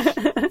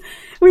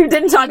 We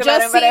didn't talk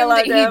about him, but I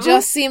loved him. He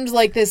just seemed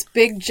like this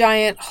big,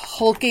 giant,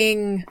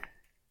 hulking,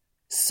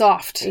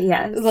 soft.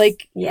 Yes.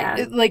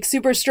 Like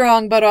super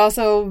strong, but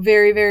also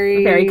very,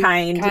 very... Very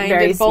kind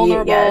very and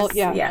vulnerable. Sweet.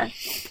 Yes. Yeah.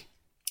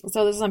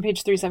 So this is on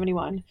page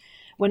 371.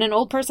 When an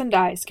old person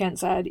dies, Kent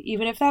said,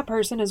 even if that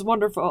person is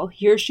wonderful,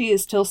 he or she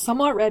is still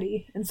somewhat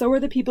ready, and so are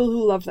the people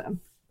who love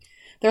them.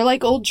 They're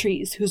like old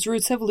trees whose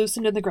roots have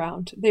loosened in the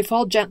ground. They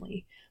fall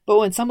gently. But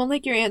when someone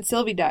like your Aunt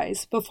Sylvie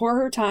dies, before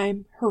her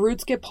time, her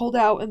roots get pulled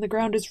out and the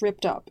ground is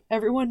ripped up.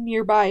 Everyone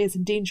nearby is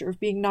in danger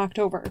of being knocked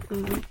over.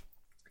 Mm-hmm.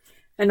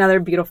 Another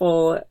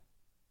beautiful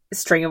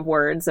string of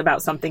words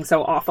about something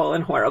so awful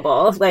and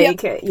horrible.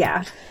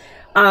 Yeah.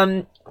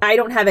 I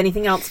don't have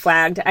anything else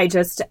flagged. I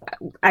just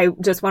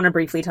want to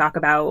briefly talk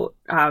about,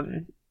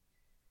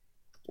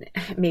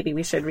 maybe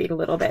we should read a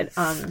little bit,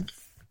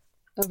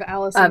 of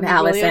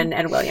Allison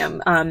and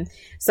William.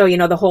 So,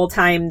 the whole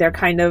time they're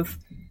kind of,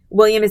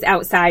 William is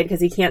outside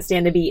because he can't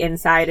stand to be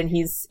inside, and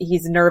he's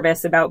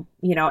nervous about,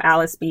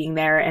 Alice being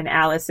there, and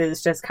Alice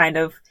is just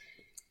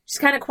she's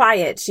kind of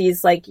quiet.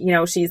 She's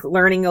she's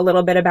learning a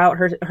little bit about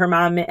her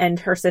mom and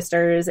her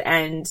sisters,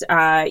 and,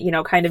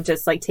 kind of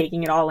just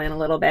taking it all in a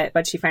little bit.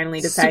 But she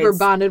finally decides. Super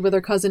bonded with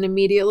her cousin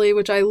immediately,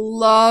 which I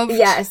love.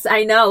 Yes,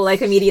 I know.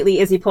 Immediately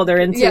Izzy pulled her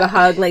into a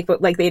hug,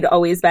 like they'd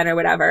always been or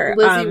whatever.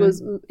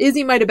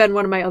 Izzy might have been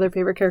one of my other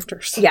favorite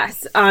characters.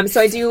 Yes.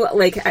 So I do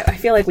I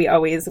feel like we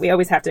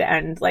always have to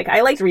end.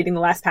 I liked reading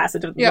the last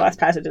passages of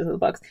the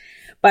books.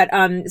 But,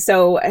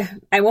 so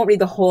I won't read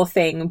the whole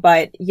thing,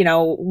 but,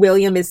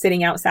 William is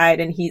sitting outside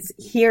and he's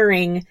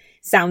hearing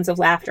sounds of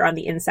laughter on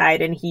the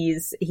inside, and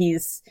he's,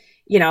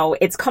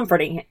 it's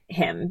comforting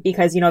him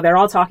because, they're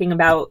all talking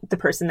about the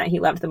person that he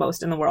loved the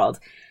most in the world.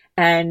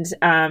 And,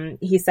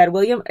 he said,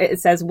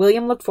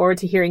 William looked forward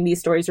to hearing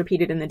these stories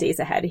repeated in the days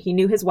ahead. He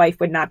knew his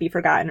wife would not be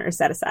forgotten or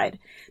set aside.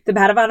 The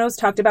Padavanos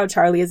talked about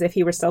Charlie as if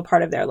he were still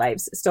part of their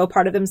lives, still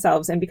part of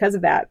themselves. And because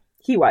of that,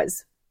 he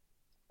was.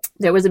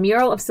 There was a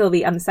mural of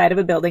Sylvie on the side of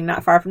a building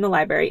not far from the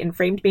library, and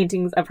framed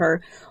paintings of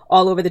her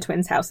all over the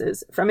twins'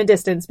 houses. From a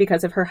distance,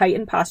 because of her height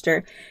and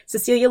posture,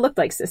 Cecilia looked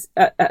like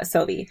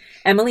Sylvie.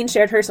 Emmeline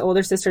shared her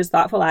older sister's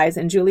thoughtful eyes,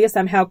 and Julia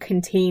somehow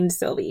contained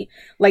Sylvie.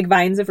 Like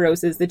vines of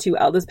roses, the two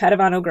eldest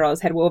Padavano girls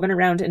had woven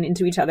around and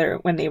into each other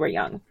when they were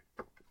young.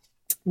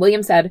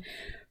 William said,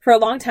 for a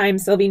long time,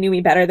 Sylvie knew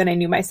me better than I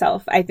knew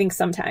myself. I think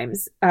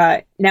sometimes.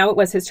 Now it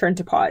was his turn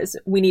to pause.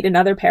 We need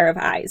another pair of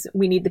eyes.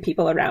 We need the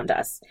people around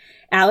us.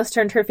 Alice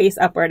turned her face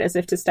upward as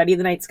if to study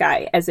the night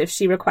sky, as if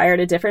she required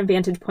a different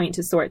vantage point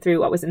to sort through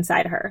what was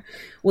inside her.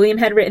 William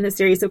had written a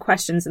series of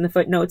questions in the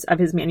footnotes of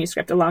his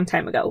manuscript a long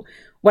time ago.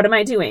 What am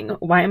I doing?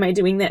 Why am I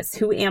doing this?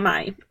 Who am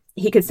I?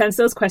 He could sense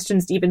those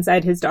questions deep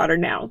inside his daughter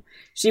now.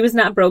 She was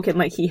not broken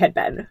like he had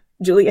been.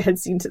 Julia had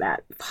seen to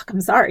that.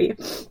 I'm sorry.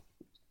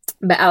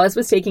 But Alice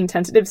was taking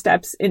tentative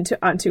steps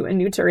onto a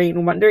new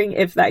terrain, wondering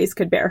if the ice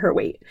could bear her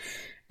weight.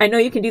 I know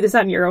you can do this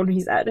on your own, he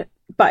said,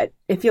 but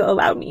if you'll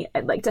allow me,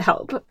 I'd like to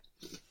help.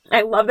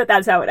 I love that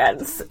that's how it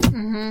ends.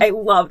 Mm-hmm. I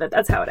love that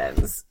that's how it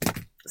ends.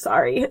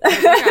 Sorry.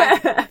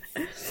 Okay.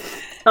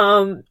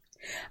 I'm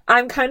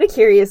kind of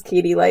curious,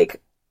 Katie,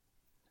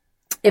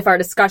 if our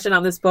discussion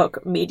on this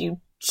book made you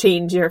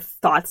change your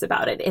thoughts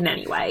about it in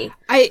any way.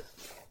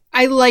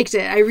 I liked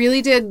it. I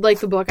really did like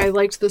the book. I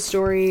liked the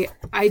story.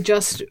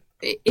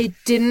 It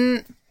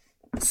didn't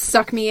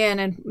suck me in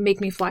and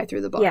make me fly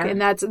through the book. Yeah. And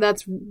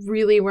that's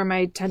really where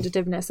my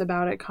tentativeness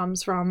about it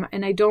comes from.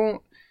 And I'm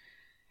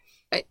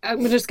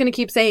just going to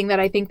keep saying that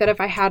I think that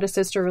if I had a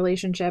sister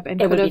relationship and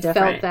could have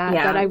felt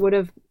that I would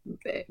have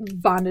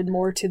bonded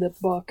more to the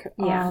book.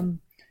 Yeah.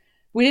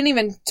 We didn't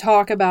even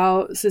talk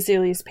about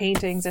Cecilia's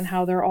paintings and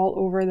how they're all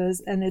over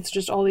this, and it's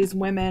just all these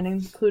women,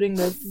 including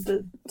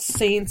the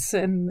saints,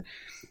 and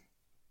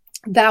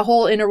that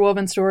whole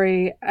interwoven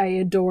story I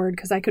adored,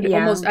 because I could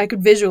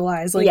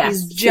visualize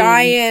these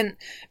giant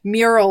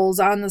murals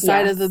on the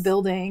side of the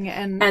building,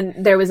 and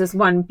there was this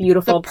one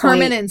beautiful the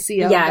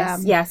permanency of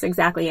them. Yes,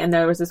 exactly. And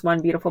there was this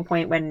one beautiful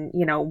point when,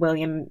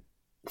 William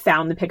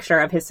found the picture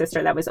of his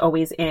sister that was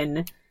always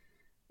in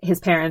his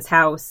parents'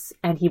 house,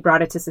 and he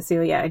brought it to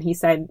Cecilia, and he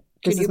said,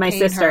 "This is my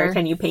sister.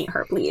 Can you paint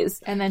her,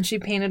 please?" And then she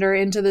painted her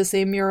into the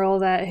same mural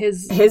that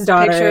his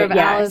daughter, picture of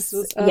Alice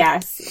was of.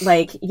 Yes.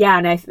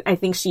 And I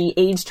think she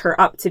aged her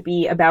up to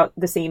be about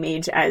the same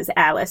age as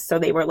Alice, so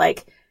they were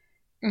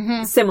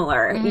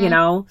similar,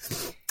 So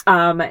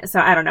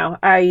I don't know.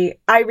 I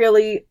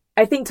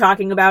think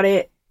talking about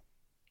it,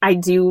 I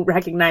do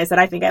recognize that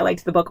I think I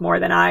liked the book more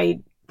than I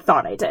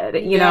thought I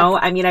did. You know,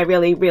 I mean, I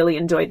really, really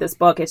enjoyed this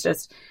book. It's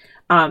just,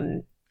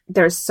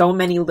 there's so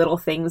many little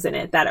things in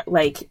it that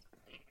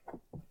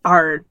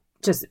are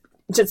just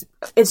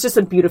it's just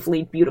a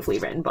beautifully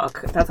written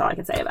book. That's all I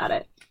can say about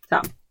it.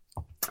 So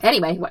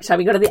anyway, shall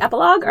we go to the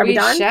epilogue? Are we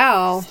done? We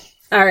shall.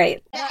 All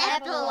right. The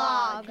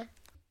epilogue.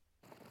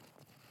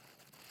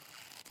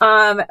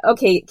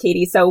 Okay,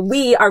 Katie. So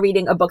we are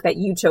reading a book that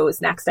you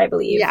chose next, I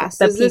believe. Yes.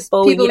 The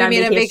People We Meet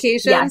on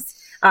Vacation. Yes.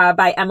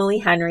 By Emily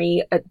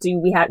Henry.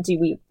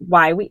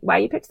 Why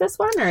you picked this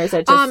one, or is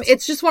it just...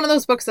 it's just one of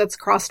those books that's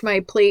crossed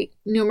my plate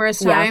numerous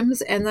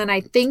times, and then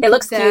I think it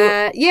looks cute.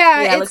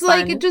 Yeah,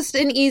 it's just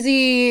an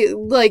easy,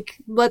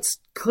 let's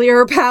clear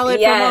her palette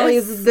from all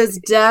this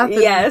death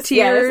and tears.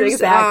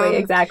 Yes,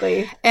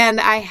 exactly. And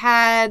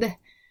I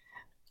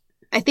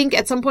think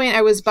at some point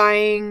I was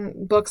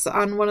buying books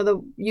on one of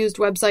the used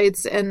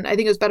websites, and I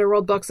think it was Better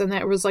World Books, and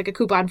there was a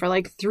coupon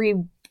for 3.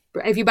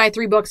 If you buy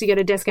 3 books, you get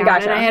a discount.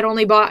 Gotcha. And I had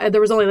only there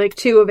was only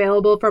 2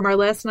 available from our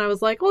list. And I was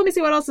like, well, let me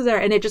see what else is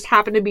there. And it just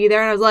happened to be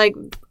there. And I was like,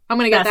 I'm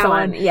going to get that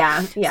one.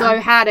 Yeah. So I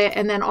had it.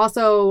 And then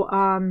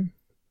also,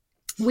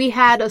 we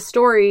had a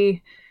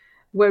story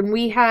when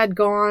we had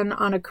gone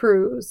on a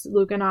cruise.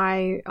 Luke and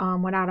I,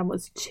 when Adam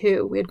was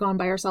 2, we had gone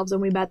by ourselves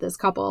and we met this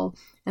couple.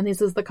 And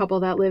this is the couple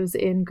that lives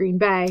in Green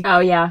Bay. Oh,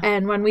 yeah.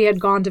 And when we had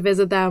gone to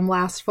visit them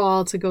last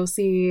fall to go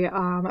see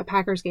a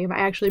Packers game, I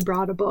actually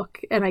brought a book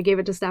and I gave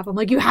it to Steph. I'm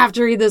like, you have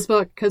to read this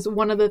book, because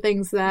one of the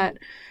things that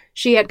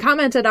she had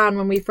commented on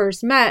when we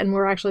first met and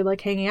we're actually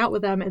hanging out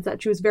with them is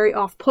that she was very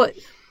off-put,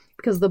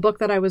 because the book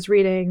that I was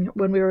reading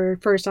when we were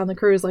first on the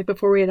cruise,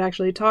 before we had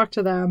actually talked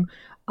to them,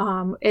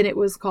 and it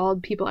was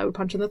called People I Would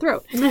Punch in the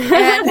Throat.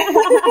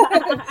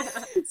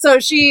 So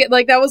she,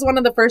 that was one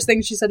of the first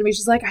things she said to me.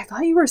 She's like, I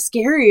thought you were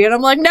scary. And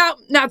I'm like, no,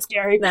 not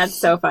scary. That's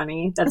so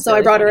funny. So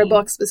I brought her a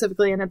book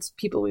specifically, and it's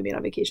People We Meet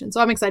on Vacation.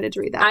 So I'm excited to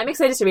read that. I'm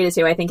excited to read it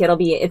too. I think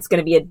it's going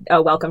to be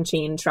a welcome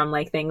change from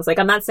things.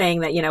 I'm not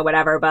saying that,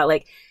 whatever,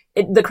 but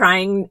the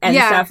crying and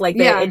stuff,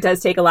 it does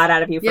take a lot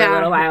out of you for a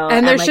little while.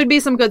 And there should be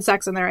some good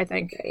sex in there, I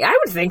think. I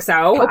would think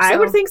so. I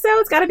would think so.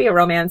 It's got to be a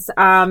romance.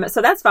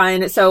 So that's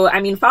fun. So,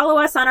 follow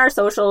us on our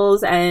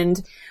socials, and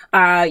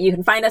you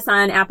can find us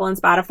on Apple and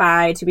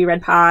Spotify, To Be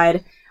Read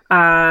Pod.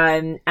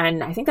 And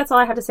I think that's all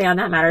I have to say on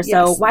that matter.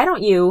 So why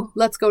don't you...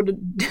 Let's go get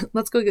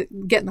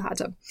in the hot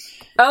tub.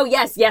 Oh,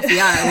 yes, we are. We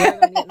are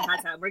going to get in the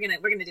hot tub. We're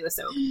gonna do a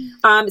soap.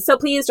 So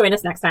please join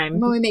us next time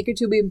when we make your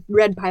To Be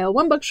Read pile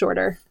 1 book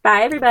shorter.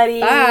 Bye, everybody.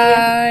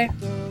 Bye.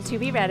 To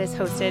Be Read is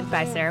hosted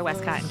by Sarah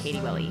Westcott and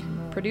Katie Willie.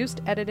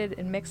 Produced, edited,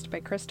 and mixed by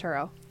Chris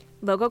Turrow.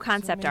 Logo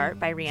concept art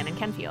by Rhiannon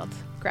Kenfield.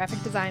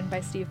 Graphic design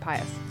by Steve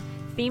Pius.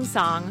 Theme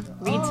song,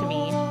 Read to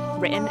Me,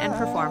 written and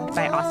performed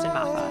by Austin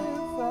Maffa.